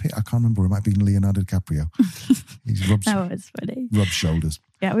Brad Pitt. I can't remember. It might be Leonardo DiCaprio. He's that was funny. Rubs shoulders.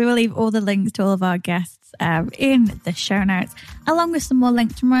 Yeah, we will leave all the links to all of our guests in the show notes, along with some more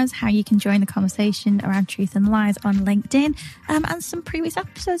links from us, how you can join the conversation around truth and lies on LinkedIn, and some previous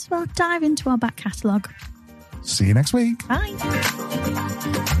episodes as well. Dive into our back catalogue. See you next week.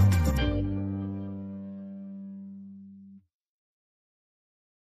 Bye.